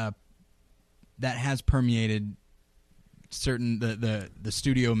has permeated certain the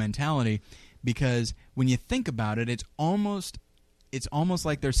studio mentality, because when you think about it, it's almost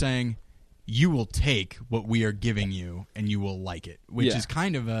like they're saying, you will take what we are giving you and you will like it, which is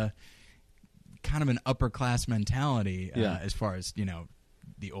kind of an upper class mentality as far as,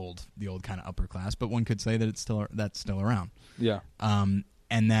 the old kind of upper class, but one could say that that's still around. Yeah.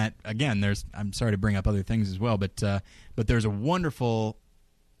 And that, again, I'm sorry to bring up other things as well, but there's a wonderful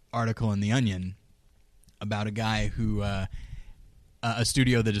article in The Onion about a guy who a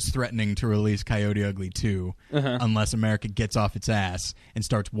studio that is threatening to release Coyote Ugly 2 unless America gets off its ass and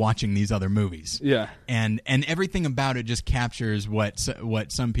starts watching these other movies. Yeah. And everything about it just captures what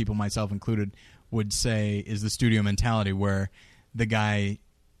some people, myself included, would say is the studio mentality, where the guy...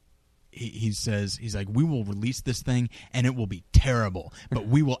 He says, he's like, we will release this thing and it will be terrible, but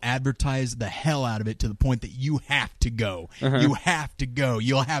we will advertise the hell out of it to the point that you have to go. You have to go.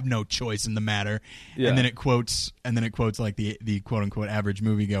 You'll have no choice in the matter. Yeah. And then it quotes like the quote unquote average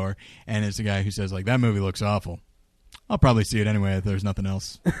moviegoer, and it's a guy who says, like, that movie looks awful. I'll probably see it anyway if there's nothing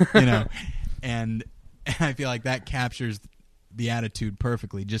else, And I feel like that captures the attitude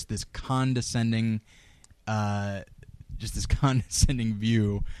perfectly. Just this condescending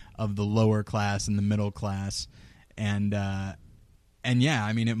view of the lower class and the middle class, and yeah,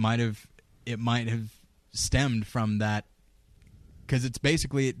 I mean, it might have stemmed from that, because it's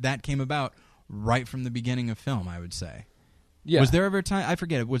basically that came about right from the beginning of film, I would say. Yeah. Was there ever a time, I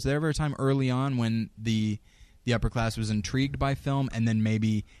forget, was there ever a time early on when the upper class was intrigued by film, and then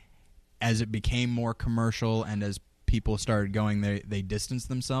maybe as it became more commercial and as people started going, they distanced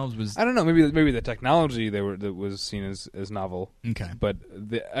themselves? I don't know, maybe the technology that was seen as novel. Okay. But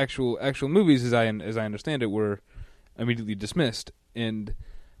the actual movies, as I understand it, were immediately dismissed. And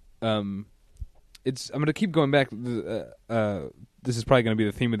I'm going to keep going back. This is probably going to be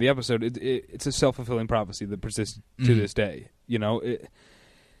the theme of the episode. It's a self-fulfilling prophecy that persists to this day. There's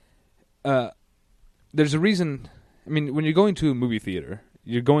a reason. I mean, when you're going to a movie theater,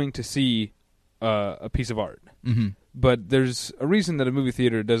 you're going to see a piece of art. Mm-hmm. But there's a reason that a movie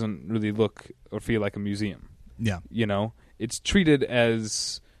theater doesn't really look or feel like a museum. Yeah. It's treated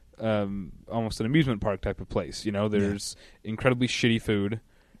as almost an amusement park type of place. There's incredibly shitty food.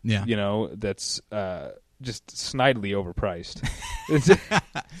 Yeah. That's just snidely overpriced.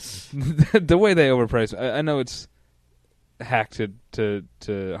 The way they overprice, I know it's hack to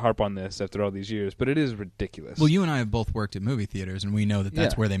harp on this after all these years, but it is ridiculous. Well, you and I have both worked at movie theaters, and we know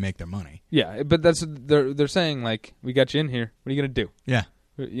that's where they make their money. Yeah, but they're saying, like, we got you in here. What are you gonna do? Yeah,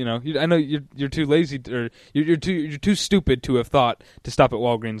 You know, I know you're too lazy or you're too stupid to have thought to stop at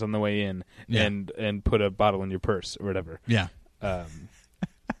Walgreens on the way in and put a bottle in your purse or whatever. Yeah.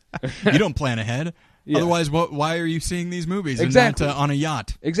 You don't plan ahead. Yeah. Otherwise, why are you seeing these movies and not on a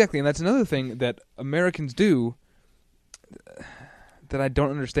yacht? Exactly, and that's another thing that Americans do that I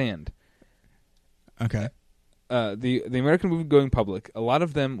don't understand. Okay. The American movie going public, a lot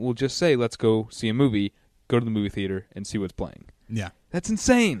of them will just say, "Let's go see a movie, go to the movie theater, and see what's playing." Yeah. That's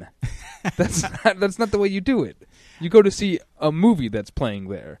insane. That's not the way you do it. You go to see a movie that's playing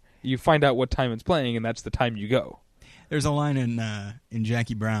there. You find out what time it's playing, and that's the time you go. There's a line in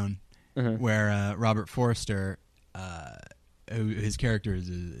Jackie Brown where Robert Forster, his character is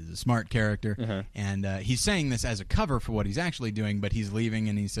a smart character, and he's saying this as a cover for what he's actually doing, but he's leaving,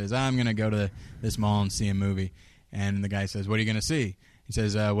 and he says, I'm going to go to this mall and see a movie. And the guy says, what are you going to see? He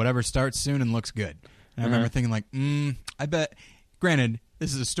says, whatever starts soon and looks good. And I remember thinking, like, I bet... Granted,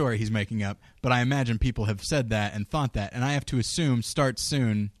 this is a story he's making up, but I imagine people have said that and thought that, and I have to assume "start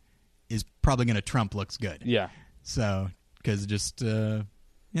soon" is probably going to trump "looks good." Yeah. So, because just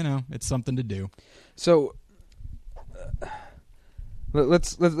it's something to do. So,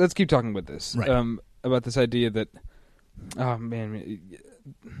 let's keep talking about this. Right. About this idea that,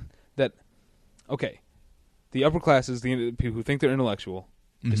 the upper classes, the people who think they're intellectual,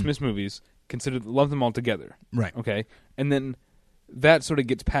 dismiss movies, love them all together. Right. Okay, and then that sort of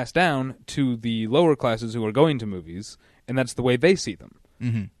gets passed down to the lower classes who are going to movies, and that's the way they see them,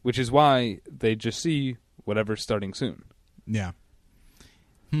 which is why they just see whatever's starting soon. Yeah.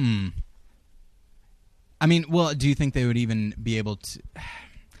 I mean, well, do you think they would even be able to?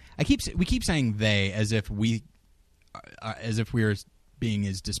 We keep saying they as if we're being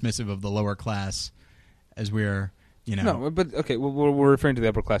as dismissive of the lower class as we're. No, but okay, well, we're referring to the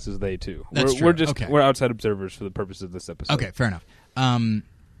upper classes. They too. That's true. We're outside observers for the purposes of this episode. Okay, fair enough.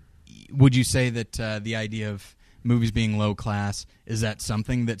 Would you say that the idea of movies being low class is that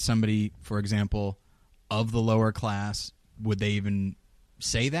something that somebody, for example, of the lower class, would they even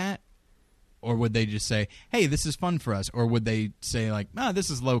say that, or would they just say, "Hey, this is fun for us," or would they say like, "this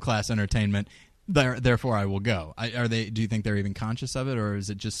is low class entertainment, therefore I will go"? Do you think they're even conscious of it, or is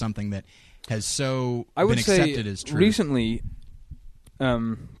it just something that has been accepted as true? Recently,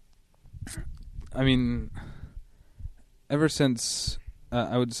 ever since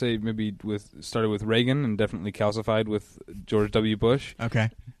I would say maybe started with Reagan and definitely calcified with George W. Bush.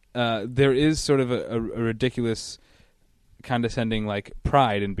 Okay, there is sort of a ridiculous, condescending like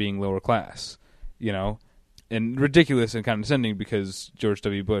pride in being lower class, and ridiculous and condescending because George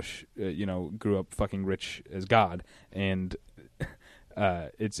W. Bush, grew up fucking rich as God, and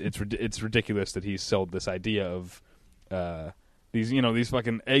it's ridiculous that he sold this idea of these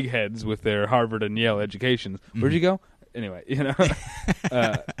fucking eggheads with their Harvard and Yale educations. Where'd you go? Anyway,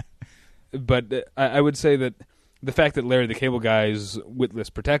 but I would say that the fact that Larry the Cable Guy's witless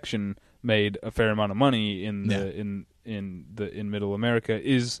protection made a fair amount of money in Middle America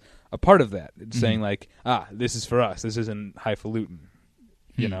is a part of that. It's saying like, this is for us. This isn't highfalutin,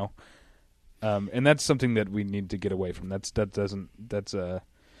 and that's something that we need to get away from. That's transgressive.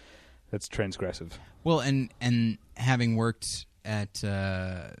 Well, and having worked at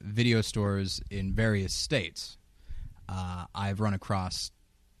video stores in various states, I've run across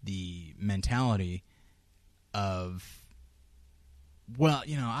the mentality of, well,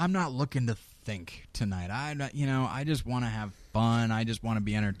 I'm not looking to think tonight. I just want to have fun. I just want to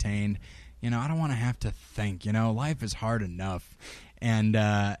be entertained. I don't want to have to think. Life is hard enough, and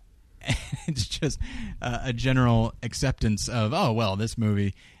it's just a general acceptance of, oh well, this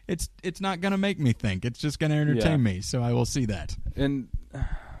movie, it's not going to make me think. It's just going to entertain me, so I will see that. And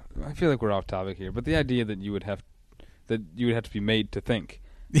I feel like we're off topic here, but the idea that you would have to be made to think,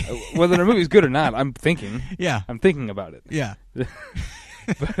 whether a movie's good or not, I'm thinking. Yeah, I'm thinking about it. Yeah. But,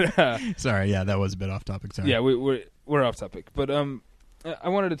 sorry, yeah, that was a bit off topic. Sorry. Yeah, we're off topic, but I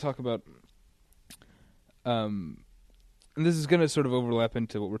wanted to talk about, and this is going to sort of overlap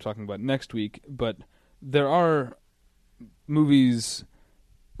into what we're talking about next week. But there are movies,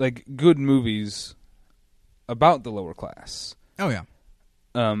 like good movies, about the lower class. Oh yeah,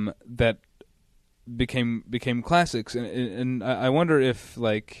 that became classics, and I wonder if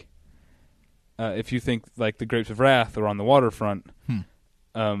if you think like The Grapes of Wrath or On the Waterfront.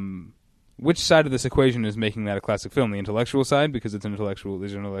 Which side of this equation is making that a classic film? The intellectual side, because these are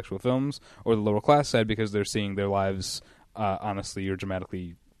intellectual films, or the lower class side, because they're seeing their lives honestly or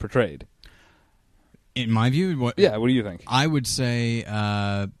dramatically portrayed? In my view, what do you think? I would say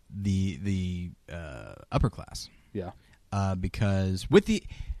the upper class. Yeah, because with the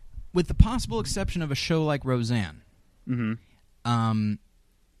possible exception of a show like Roseanne,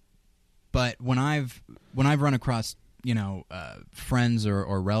 But when I've run across friends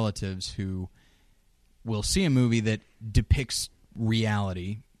or relatives who will see a movie that depicts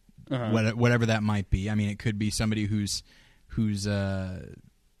reality, whatever that might be. I mean, it could be somebody who's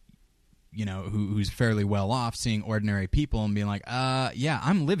fairly well off, seeing ordinary people and being like, yeah,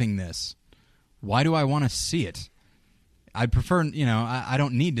 I'm living this. Why do I want to see it? I'd prefer, I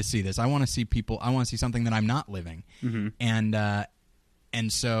don't need to see this. I want to see people. I want to see something that I'm not living. And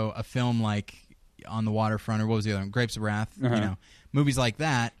so a film like On the Waterfront, or what was the other one? Grapes of Wrath, movies like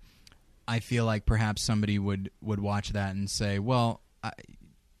that, I feel like perhaps somebody would watch that and say, well,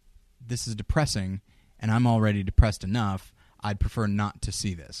 this is depressing, and I'm already depressed enough. I'd prefer not to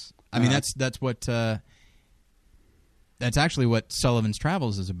see this. I mean, that's actually what Sullivan's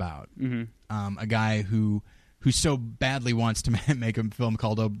Travels is about. A guy who so badly wants to make a film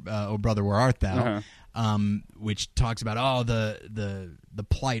called Oh Brother, Where Art Thou, which talks about the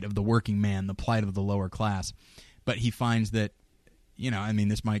plight of the working man, the plight of the lower class. But he finds that,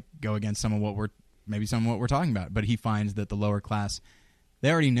 this might go against some of what we're talking about, but he finds that the lower class,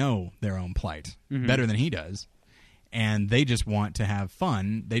 they already know their own plight better than he does. And they just want to have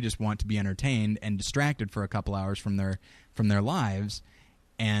fun. They just want to be entertained and distracted for a couple hours from their lives,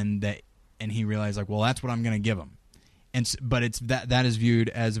 and he realized, like, well, that's what I'm going to give them. But it's that is viewed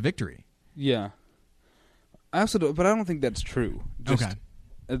as a victory. Yeah, I don't think that's true. Okay,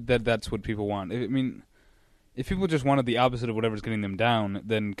 that's what people want. I mean, if people just wanted the opposite of whatever's getting them down,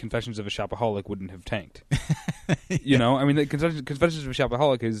 then Confessions of a Shopaholic wouldn't have tanked. I mean, Confessions of a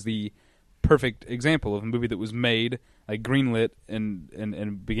Shopaholic is the perfect example of a movie that was made, like greenlit,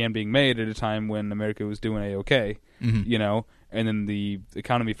 and began being made at a time when America was doing A-okay, and then the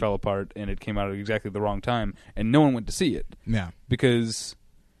economy fell apart and it came out at exactly the wrong time, and no one went to see it. Yeah. Because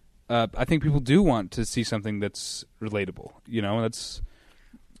I think people do want to see something that's relatable. That's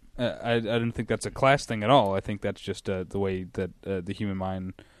I don't think that's a class thing at all. I think that's just the way that the human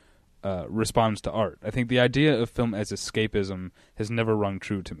mind responds to art. I think the idea of film as escapism has never rung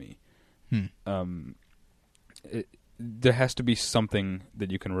true to me. There has to be something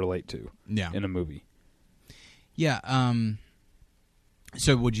that you can relate to in a movie. Yeah.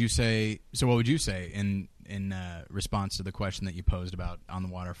 So what would you say in response to the question that you posed about On the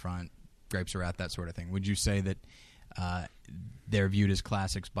Waterfront, Grapes of Wrath, that sort of thing? Would you say that they're viewed as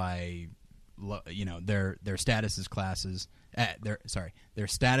classics by their status as classes? Their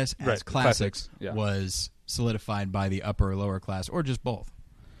status as classics was solidified by the upper or lower class, or just both?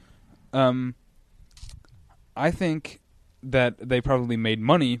 I think that they probably made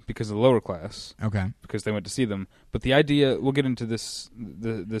money because of the lower class. Okay. Because they went to see them. But the idea, we'll get into this,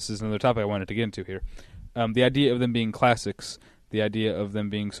 this is another topic I wanted to get into here. The idea of them being classics, the idea of them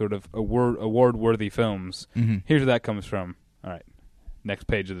being sort of award-worthy films, here's where that comes from. All right. Next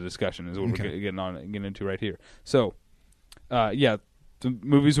page of the discussion is what we're getting into right here. So, the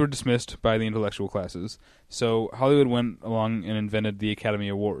movies were dismissed by the intellectual classes, so Hollywood went along and invented the Academy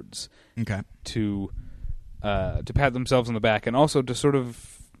Awards to pat themselves on the back, and also to sort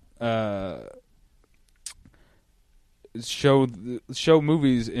of show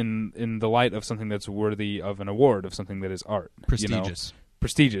movies in the light of something that's worthy of an award, of something that is art. Prestigious.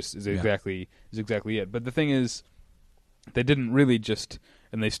 Prestigious is exactly it. But the thing is, they didn't really just,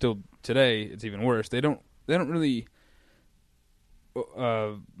 and they still today, it's even worse. They don't really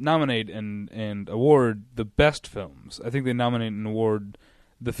nominate and award the best films. I think they nominate and award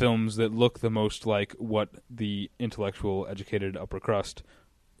the films that look the most like what the intellectual, educated upper crust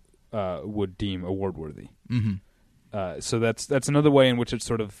would deem award-worthy. So that's another way in which it's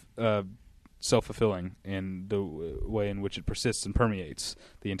sort of self-fulfilling, and the way in which it persists and permeates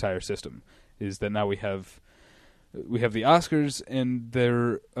the entire system is that now we have the Oscars, and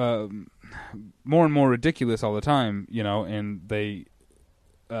they're more and more ridiculous all the time, and they,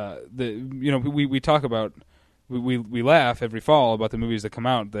 we talk about, we laugh every fall about the movies that come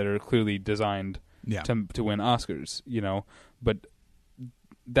out that are clearly designed to win Oscars, but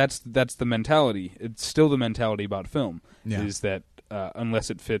that's the mentality. It's still the mentality about film, is that unless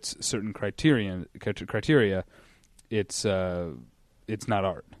it fits certain criteria, it's not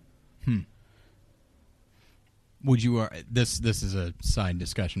art. Would you this is a side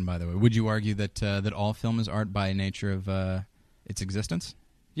discussion, by the way. Would you argue that that all film is art by nature of its existence?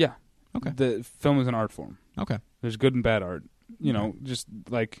 Yeah. Okay. The film is an art form. Okay. There's good and bad art. Just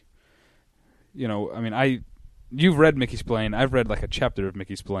like, I mean, you've read Mickey Splain. I've read like a chapter of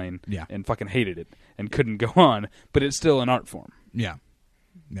Mickey Splain and fucking hated it and couldn't go on, but it's still an art form. Yeah.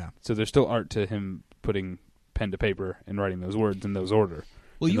 Yeah. So there's still art to him putting pen to paper and writing those words in those order.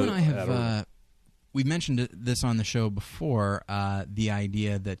 Well, you and I have we mentioned this on the show before. The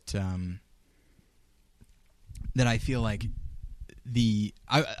idea that that I feel like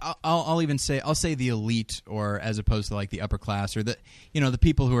I'll say the elite, or as opposed to like the upper class, or the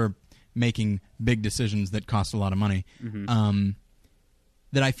people who are making big decisions that cost a lot of money. Mm-hmm.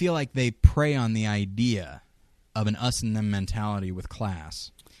 That I feel like they prey on the idea of an us and them mentality with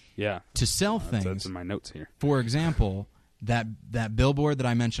class. Yeah. To sell things. That's in my notes here. For example, that billboard that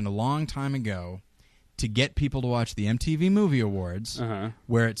I mentioned a long time ago to get people to watch the MTV Movie Awards,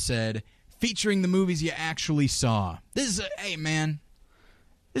 where it said, featuring the movies you actually saw. Hey man,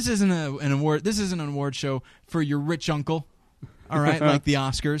 this isn't an award. This isn't an award show for your rich uncle. All right, like the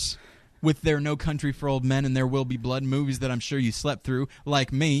Oscars, with their No Country for Old Men and There Will Be Blood, movies that I'm sure you slept through,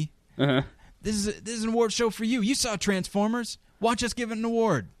 like me. This is an award show for you. You saw Transformers. Watch us give it an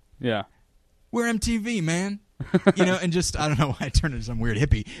award. Yeah, we're MTV, man. And just I don't know why I turned into some weird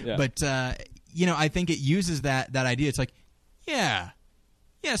hippie, but I think it uses that idea. It's like, yeah,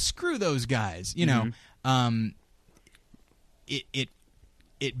 screw those guys. It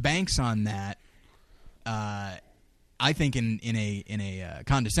banks on that. I think in a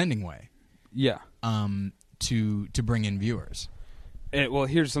condescending way. Yeah. To bring in viewers. Well,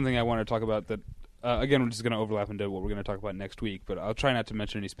 here's something I want to talk about that. Again, we're just going to overlap into what we're going to talk about next week, but I'll try not to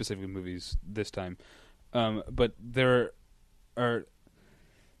mention any specific movies this time. But there are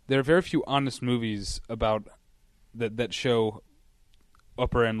very few honest movies about that show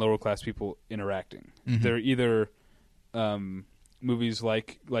upper and lower class people interacting. Mm-hmm. They're either movies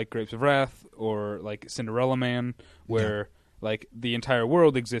like Grapes of Wrath or like Cinderella Man, where like the entire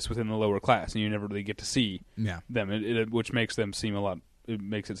world exists within the lower class, and you never really get to see them. Which makes them seem a lot. It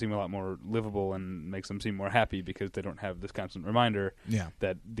makes it seem a lot more livable and makes them seem more happy because they don't have this constant reminder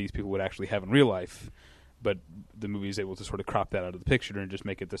that these people would actually have in real life. But the movie is able to sort of crop that out of the picture and just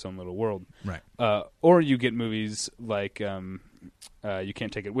make it this own little world. Right. Or you get movies like You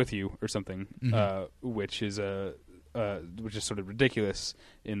Can't Take It With You or something, which is sort of ridiculous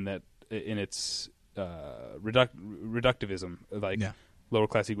in its reductivism. Like lower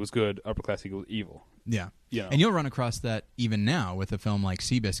class equals good, upper class equals evil. Yeah. And you'll run across that even now with a film like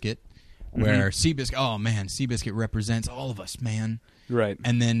Seabiscuit, where Seabiscuit represents all of us, man. Right.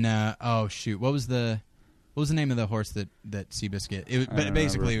 And then what was the name of the horse that Seabiscuit? But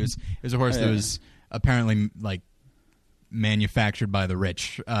basically it was a horse that was apparently like manufactured by the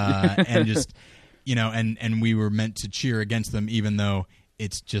rich, and just and we were meant to cheer against them even though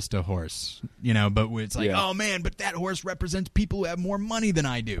it's just a horse, but it's like, oh man, but that horse represents people who have more money than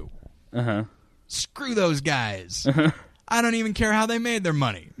I do. Screw those guys. I don't even care how they made their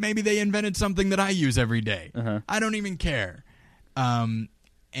money. Maybe they invented something that I use every day. I don't even care.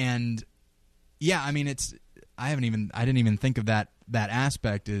 And yeah, I mean, I didn't even think of that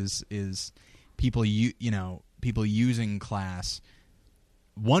aspect is people people using class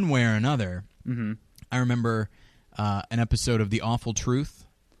one way or another. I remember an episode of The Awful Truth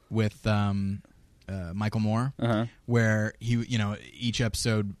with Michael Moore, where he each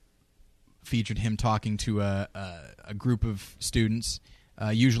episode featured him talking to a group of students,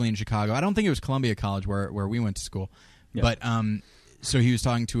 usually in Chicago. I don't think it was Columbia College where we went to school, but so he was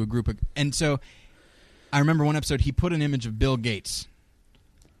talking to a group of, and so I remember one episode he put an image of Bill Gates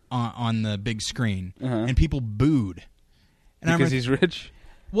on the big screen, and people booed. And because he's rich?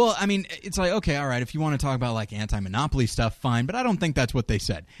 Well, I mean, it's like, okay, all right, if you want to talk about like anti-monopoly stuff, fine, but I don't think that's what they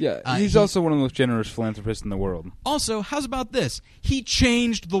said. Yeah, he's also one of the most generous philanthropists in the world. Also, how's about this? He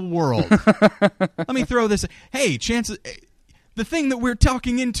changed the world. Let me throw this. Hey, chances. The thing that we're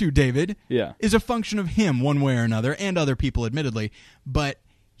talking into, David, is a function of him one way or another, and other people, admittedly, but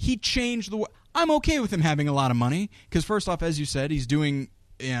he changed the world. I'm okay with him having a lot of money, because first off, as you said, he's doing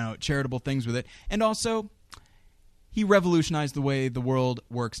charitable things with it, and also he revolutionized the way the world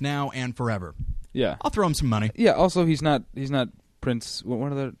works now and forever. Yeah. I'll throw him some money. Yeah, also he's not Prince,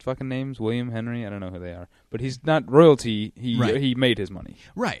 what are their fucking names? William, Henry? I don't know who they are. But he's not royalty. He made his money.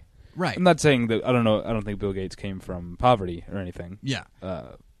 Right. I'm not saying that, I don't think Bill Gates came from poverty or anything. Yeah.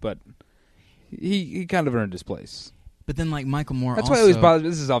 But he kind of earned his place. But then like Michael Moore That's why I always bother.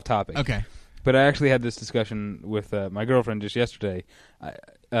 This is off topic. Okay. But I actually had this discussion with my girlfriend just yesterday,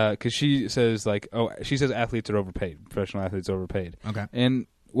 because she says athletes are overpaid, professional athletes are overpaid. Okay. And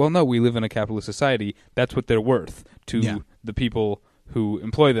well, no, we live in a capitalist society. That's what they're worth to the people who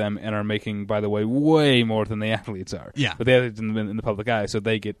employ them and are making, by the way, way more than the athletes are. Yeah. But the athletes in the public eye, so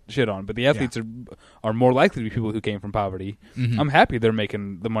they get shit on. But the athletes are more likely to be people who came from poverty. Mm-hmm. I'm happy they're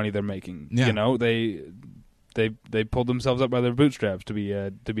making the money they're making. Yeah. they pulled themselves up by their bootstraps to be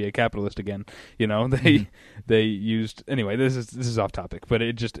a capitalist again. They used anyway. This is off topic, but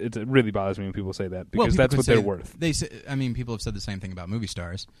it really bothers me when people say that because that's what they're worth. People have said the same thing about movie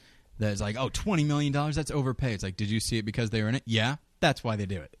stars. That it's like, oh, $20 million, that's overpay. It's like, did you see it because they were in it? Yeah, that's why they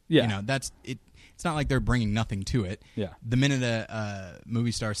do it. Yeah, that's it. It's not like they're bringing nothing to it. Yeah, the minute a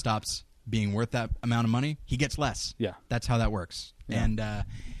movie star stops being worth that amount of money, he gets less. Yeah, that's how that works. Yeah. And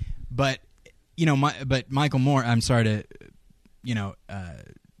but Michael Moore, I'm sorry to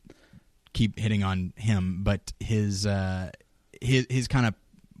keep hitting on him, but his kind of,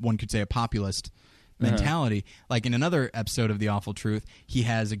 one could say, a populist mentality. Like in another episode of The Awful Truth, he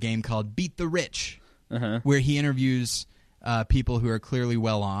has a game called Beat the Rich, where he interviews people who are clearly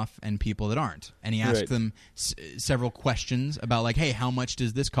well off and people that aren't, and he asks them several questions about, like, hey, how much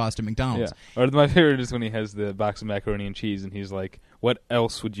does this cost at McDonald's? Yeah. Or my favorite is when he has the box of macaroni and cheese and he's like, what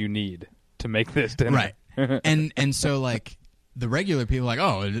else would you need to make this dinner? Right. and so, like, the regular people are like,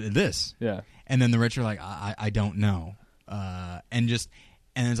 oh, this. Yeah. And then the rich are like, I don't know. And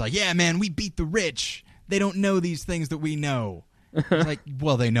it's like, yeah, man, we beat the rich. They don't know these things that we know. It's like,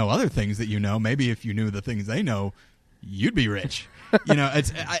 well, they know other things that you know. Maybe if you knew the things they know, you'd be rich.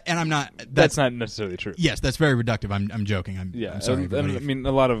 I'm not. That's not necessarily true. Yes, that's very reductive. I'm joking. I'm sorry. I mean,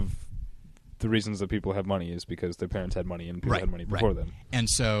 a lot of the reasons that people have money is because their parents had money and people had money before them. And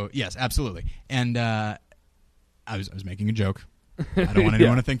so, yes, absolutely. And I was making a joke. I don't want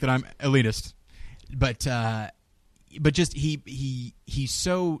anyone to think that I'm elitist, but just he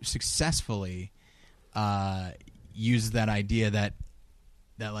so successfully uses that idea that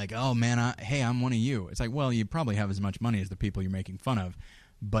like, oh man, hey, I'm one of you. It's like, well, you probably have as much money as the people you're making fun of,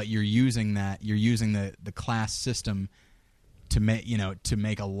 but you're using the class system to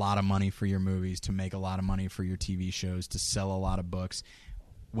make a lot of money for your movies, to make a lot of money for your TV shows, to sell a lot of books,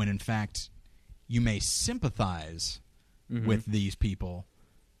 when in fact you may sympathize with these people,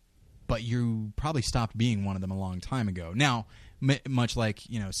 but you probably stopped being one of them a long time ago. Now, much like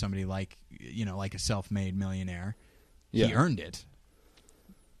somebody like a self-made millionaire, he earned it.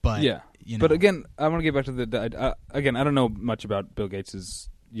 But but again, I want to get back to the again. I don't know much about Bill Gates'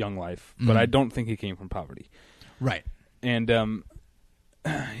 young life, but I don't think he came from poverty. Right. And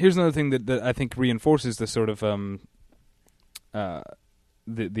here's another thing that I think reinforces the sort of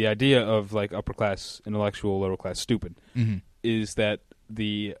the idea of like upper class intellectual, lower class stupid, is that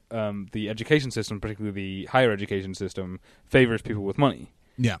the education system, particularly the higher education system, favors people with money.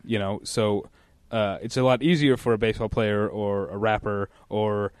 Yeah. So it's a lot easier for a baseball player or a rapper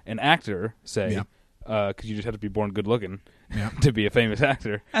or an actor, say, because you just have to be born good looking to be a famous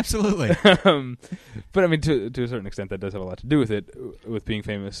actor. Absolutely. But I mean, to a certain extent, that does have a lot to do with it, with being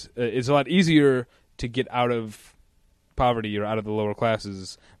famous. It's a lot easier to get out of poverty or out of the lower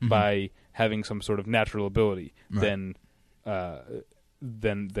classes by having some sort of natural ability than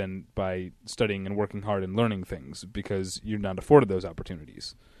by studying and working hard and learning things, because you're not afforded those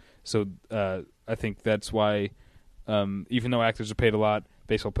opportunities. So I think that's why, even though actors are paid a lot,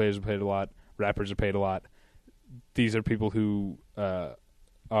 baseball players are paid a lot, rappers are paid a lot, these are people who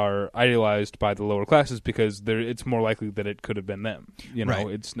are idealized by the lower classes because it's more likely that it could have been them.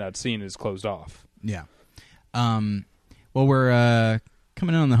 It's not seen as closed off. Yeah. Well, we're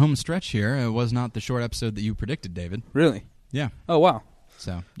coming in on the home stretch here. It was not the short episode that you predicted, David. Really? Yeah. Oh, wow.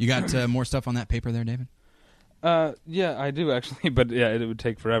 So you got more stuff on that paper there, David? Yeah, I do actually, but it would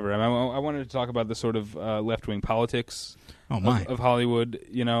take forever. I wanted to talk about the sort of left-wing politics of Hollywood,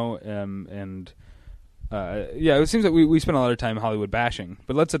 and it seems like we spend a lot of time Hollywood bashing,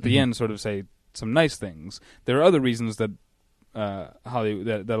 but let's at the end sort of say some nice things. There are other reasons that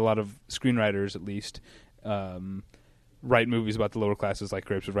Hollywood, that a lot of screenwriters, at least, write movies about the lower classes, like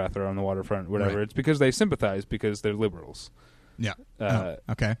Grapes of Wrath or On the Waterfront, whatever. Right. It's because they sympathize, because they're liberals. Yeah.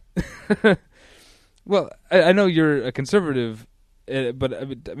 Okay. Well, I know you're a conservative, but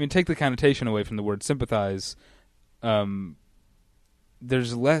I mean, take the connotation away from the word sympathize.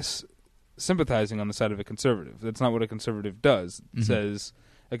 There's less sympathizing on the side of a conservative. That's not what a conservative does. It says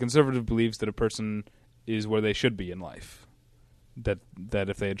a conservative believes that a person is where they should be in life. That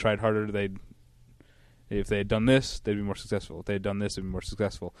if they had tried harder, if they had done this, they'd be more successful. If they had done this, they'd be more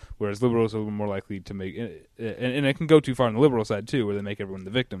successful. Whereas liberals are more likely to make, and it can go too far on the liberal side too, where they make everyone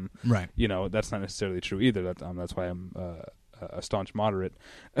the victim. Right. That's not necessarily true either. That's why I'm a staunch moderate.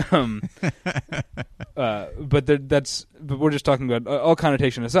 But we're just talking about, all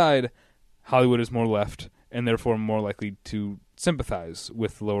connotation aside, Hollywood is more left and therefore more likely to sympathize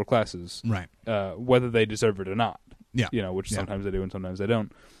with the lower classes, right? Whether they deserve it or not. Yeah. Which sometimes they do and sometimes they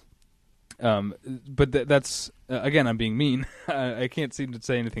don't. But that's again, I'm being mean. I can't seem to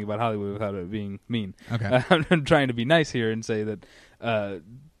say anything about Hollywood without it being mean. Okay. I'm trying to be nice here and say that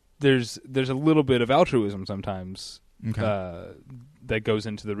there's a little bit of altruism sometimes that goes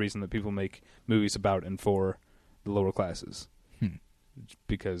into the reason that people make movies about and for the lower classes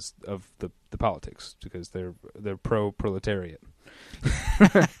because of the politics, because they're pro-proletariat.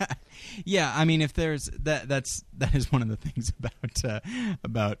 Yeah, I mean, if there's that is one of the things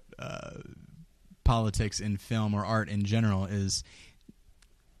about politics in film or art in general is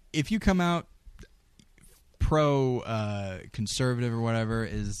if you come out pro conservative or whatever,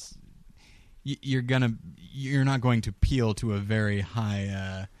 is you're not going to appeal to a very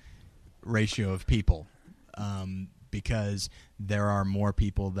high ratio of people because there are more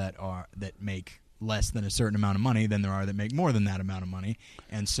people that make less than a certain amount of money than there are that make more than that amount of money.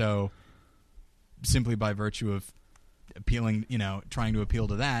 And so simply by virtue of appealing, trying to appeal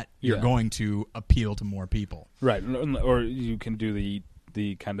to that, you're going to appeal to more people. Right. Or you can do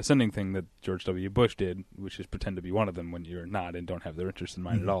the condescending thing that George W. Bush did, which is pretend to be one of them when you're not and don't have their interest in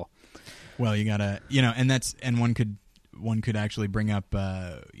mind at all. Well, you gotta, and one could actually bring up,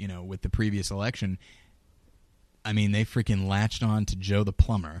 with the previous election, I mean, they freaking latched on to Joe the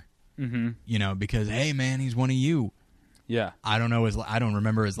plumber. Because hey man, he's one of you. Yeah, I don't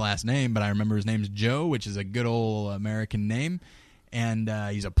remember his last name, but I remember his name's Joe, which is a good old American name, and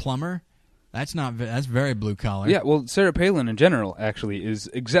he's a plumber. That's very blue collar. Yeah, well, Sarah Palin in general actually is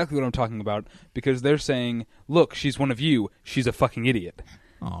exactly what I'm talking about because they're saying, look, she's one of you. She's a fucking idiot.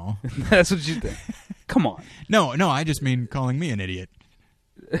 Oh, that's what she's doing. Come on. No, I just mean calling me an idiot.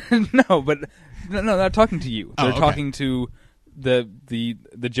 No, not talking to you. They're talking to the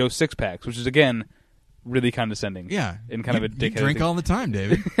Joe Sixpacks, which is again really condescending. Yeah, in kind of a dickhead. You drink all the time,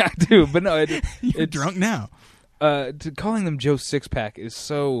 David. I do, but no, you're drunk now. Calling them Joe Sixpack is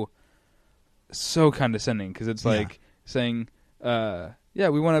so condescending because it's like saying, "Yeah,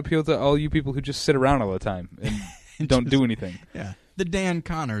 we want to appeal to all you people who just sit around all the time and don't do anything." Yeah, the Dan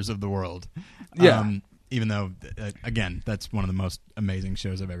Connors of the world. Yeah. Even though, again, that's one of the most amazing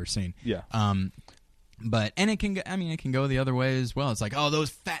shows I've ever seen. Yeah. But it can go the other way as well. It's like, oh, those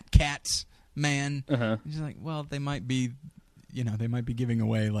fat cats, man. It's like, well, they might be giving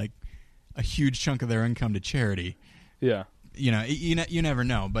away like a huge chunk of their income to charity. Yeah. You never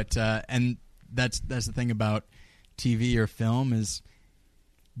know. But and that's the thing about TV or film is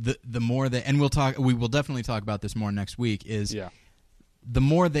the more they, and we will definitely talk about this more next week. Is the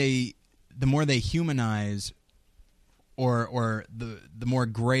more they humanize. Or the more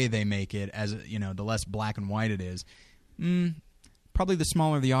gray they make it, as the less black and white it is, probably the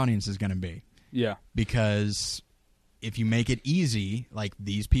smaller the audience is going to be. Yeah. Because if you make it easy, like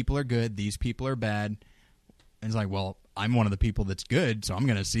these people are good, these people are bad, and it's like, well, I'm one of the people that's good, so I'm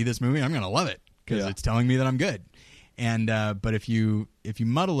going to see this movie, I'm going to love it because it's telling me that I'm good. And but if you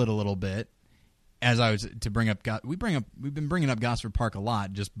muddle it a little bit, as I was to bring up, we've been bringing up Gosford Park a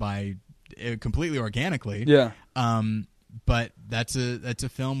lot just by completely organically. Yeah. But that's a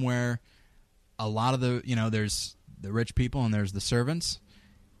film where a lot of there's the rich people and there's the servants.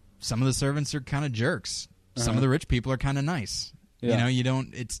 Some of the servants are kind of jerks. Some of the rich people are kind of nice. Yeah.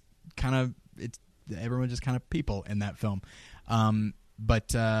 Everyone just kind of people in that film.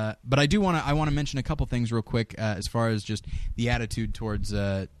 But I want to mention a couple things real quick as far as just the attitude towards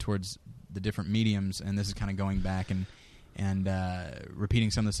the different mediums, and this is kind of going back and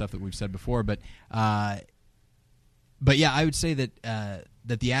repeating some of the stuff that we've said before, but yeah, I would say that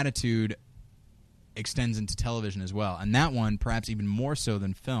the attitude extends into television as well, and that one, perhaps even more so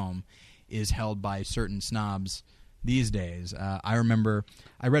than film, is held by certain snobs these days. I remember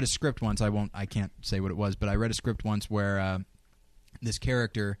I read a script once. I can't say what it was, but I read a script once where this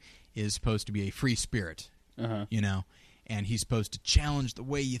character is supposed to be a free spirit, and he's supposed to challenge the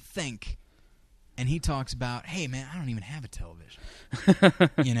way you think. And he talks about, hey man, I don't even have a television,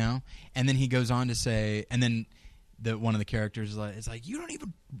 And then he goes on to say, and then one of the characters is like, you don't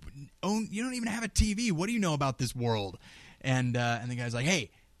even have a TV. What do you know about this world? And the guy's like, hey,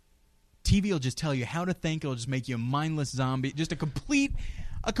 TV will just tell you how to think. It'll just make you a mindless zombie. Just a complete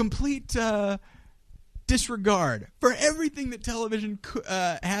disregard for everything that television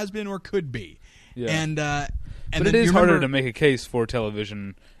has been or could be. Yeah. But it is harder to make a case for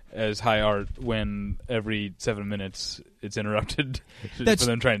television as high art when every 7 minutes it's interrupted for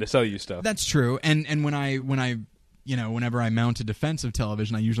them trying to sell you stuff. That's true. And when I whenever I mount a defense of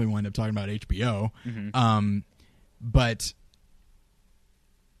television, I usually wind up talking about HBO. But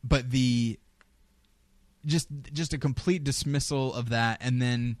the just a complete dismissal of that, and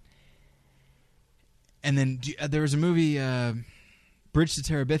then there was a movie Bridge to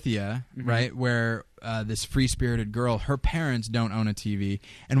Terabithia, right, where this free-spirited girl, her parents don't own a TV.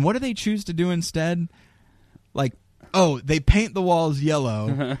 And what do they choose to do instead? Like, they paint the walls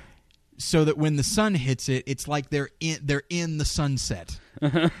yellow so that when the sun hits it, it's like they're in the sunset.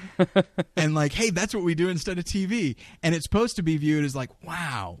 And like, hey, that's what we do instead of TV. And it's supposed to be viewed as like,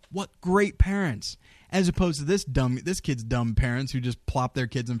 wow, what great parents. As opposed to this kid's dumb parents who just plop their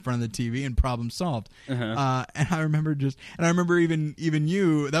kids in front of the TV and problem solved. And I remember even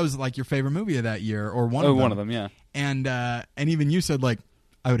you, that was like your favorite movie of that year, or one of them. One of them, yeah. And even you said like,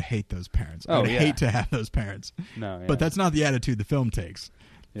 I would hate those parents. I would hate to have those parents. No, yeah. But that's not the attitude the film takes.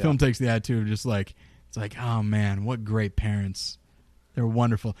 The film takes the attitude of just like, it's like, oh man, what great parents. They're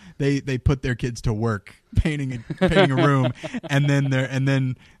wonderful. They put their kids to work painting a room, and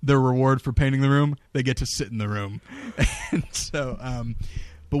then their reward for painting the room, they get to sit in the room. And so,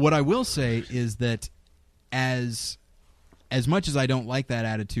 but what I will say is that as much as I don't like that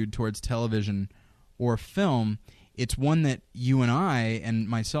attitude towards television or film, it's one that you and I, and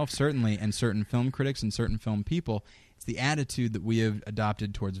myself certainly, and certain film critics and certain film people, it's the attitude that we have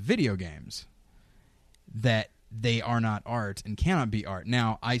adopted towards video games, that they are not art and cannot be art.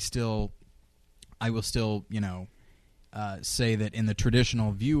 Now, I will still, say that in the traditional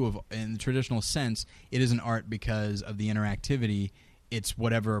in the traditional sense, it isn't art because of the interactivity. It's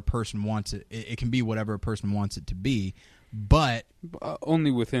whatever a person wants it. It can be whatever a person wants it to be, but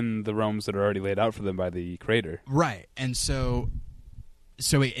only within the realms that are already laid out for them by the creator. Right, and so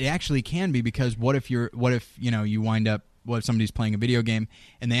it actually can be, because what if you wind up, what if somebody's playing a video game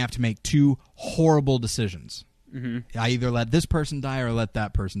and they have to make two horrible decisions? I either let this person die or let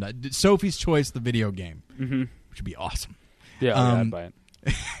that person die. Sophie's Choice, the video game, which would be awesome. Yeah, I'd buy it.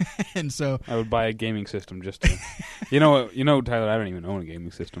 And so I would buy a gaming system just to. You know, Tyler, I don't even own a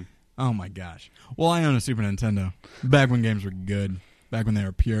gaming system. Oh my gosh! Well, I own a Super Nintendo. Back when games were good. Back when they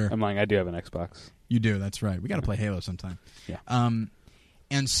were pure. I'm lying. I do have an Xbox. You do. That's right. We got to play Halo sometime. Yeah.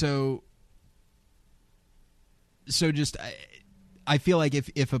 And so just. I feel like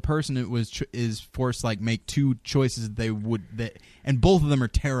if a person is forced to like make two choices and both of them are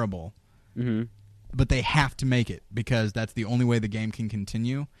terrible, but they have to make it because that's the only way the game can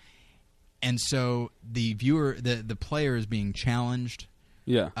continue, and so the viewer, the player is being challenged,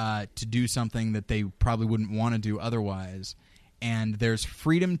 to do something that they probably wouldn't want to do otherwise, and there's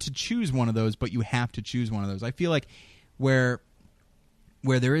freedom to choose one of those, but you have to choose one of those. I feel like where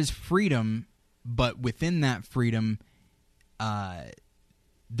there is freedom, but within that freedom.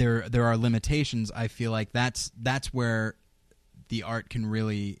 There are limitations. I feel like that's where the art can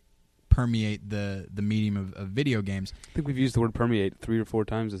really permeate the medium of video games. I think we've used the word permeate 3 or 4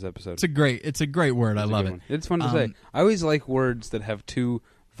 times this episode. It's a great word. I love it. It's fun to say. I always like words that have two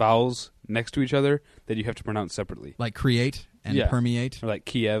vowels next to each other that you have to pronounce separately. Like create and permeate. Or like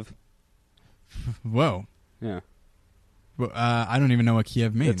Kiev. Whoa. Yeah. Well, I don't even know what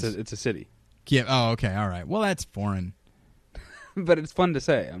Kiev means. It's a city. Kiev. Oh, okay. All right. Well, that's foreign. But it's fun to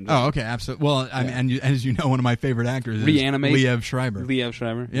say. Oh, okay, absolutely. Well, I mean, and as you know, one of my favorite actors is Liev Schreiber. Liev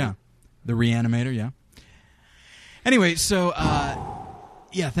Schreiber. Yeah. The Reanimator, yeah. Anyway, so,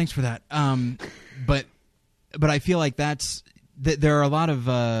 thanks for that. But I feel like there are a lot of,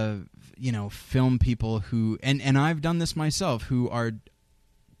 film people who, and I've done this myself, who are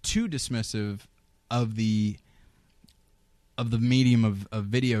too dismissive of the medium of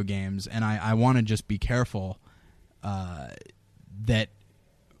video games, and I want to just be careful that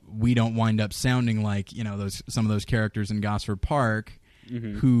we don't wind up sounding like some of those characters in Gosford Park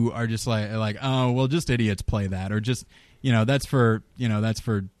who are just like oh well, just idiots play that, or just that's for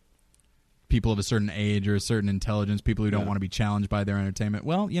people of a certain age or a certain intelligence, people who don't want to be challenged by their entertainment.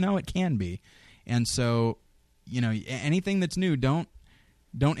 Well, it can be, and so anything that's new, don't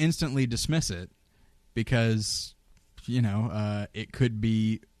instantly dismiss it, because it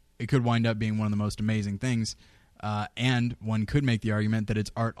could wind up being one of the most amazing things. And one could make the argument that it's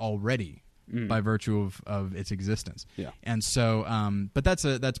art already by virtue of its existence. Yeah. And so, but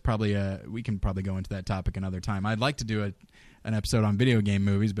that's probably we can probably go into that topic another time. I'd like to do an episode on video game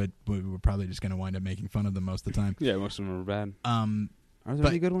movies, but we're probably just going to wind up making fun of them most of the time. Yeah, most of them are bad. Are there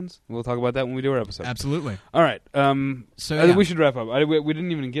any good ones? We'll talk about that when we do our episode. Absolutely. All right. So we should wrap up. We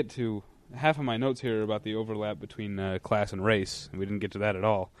didn't even get to half of my notes here about the overlap between class and race. We didn't get to that at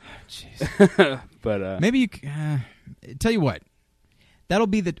all. Jeez. But maybe you tell you what.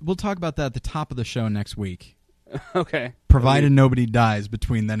 We'll talk about that at the top of the show next week. Okay. Provided nobody dies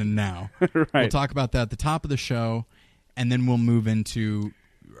between then and now. Right. We'll talk about that at the top of the show, and then we'll move into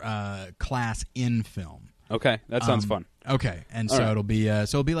class in film. Okay, that sounds fun. Okay, and so it'll be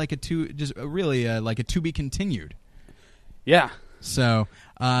like like a to be continued. Yeah. So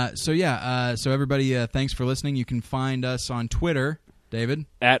everybody, thanks for listening. You can find us on Twitter, David.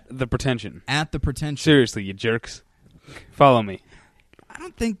 At The Pretension. At The Pretension. Seriously, you jerks. Follow me. I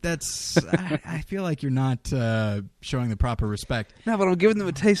don't think that's... I feel like you're not showing the proper respect. No, but I'm giving them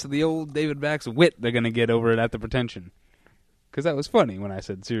a taste of the old David Bax wit they're going to get over it at The Pretension. Because that was funny when I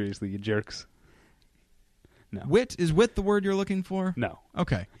said, seriously, you jerks. No. Wit? Is wit the word you're looking for? No.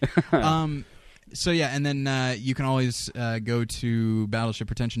 Okay. So, yeah, and then you can always go to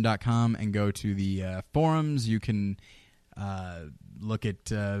battleshippretension.com and go to the forums. You can look at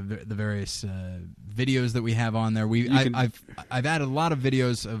the various videos that we have on there. I've added a lot of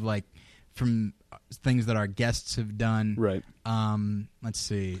videos of from things that our guests have done. Right. Let's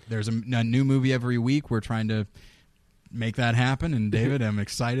see. There's a new movie every week. We're trying to make that happen. And David, I'm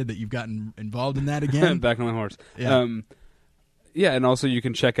excited that you've gotten involved in that again. Back on my horse. Yeah. Yeah, and also you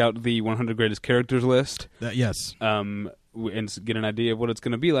can check out the 100 Greatest Characters list. Yes. And get an idea of what it's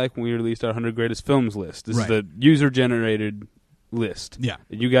going to be like when we release our 100 Greatest Films list. This right. is the user-generated list. Yeah.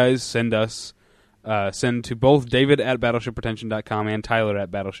 You guys send to both David at battleshippretension.com and Tyler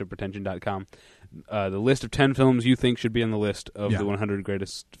at battleshippretension.com the list of 10 films you think should be on the list of the 100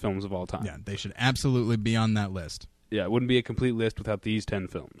 greatest films of all time. Yeah, they should absolutely be on that list. Yeah, it wouldn't be a complete list without these 10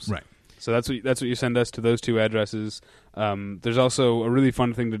 films. Right. So that's what you send us to those two addresses. There's also a really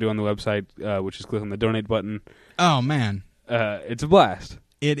fun thing to do on the website, which is click on the donate button. Oh, man. It's a blast.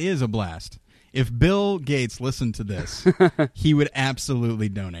 It is a blast. If Bill Gates listened to this, he would absolutely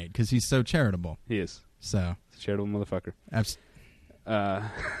donate because he's so charitable. He is. So He's a charitable motherfucker.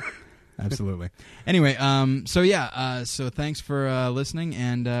 Absolutely. Anyway, so thanks for listening,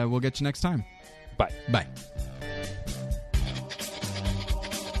 and we'll get you next time. Bye. Bye.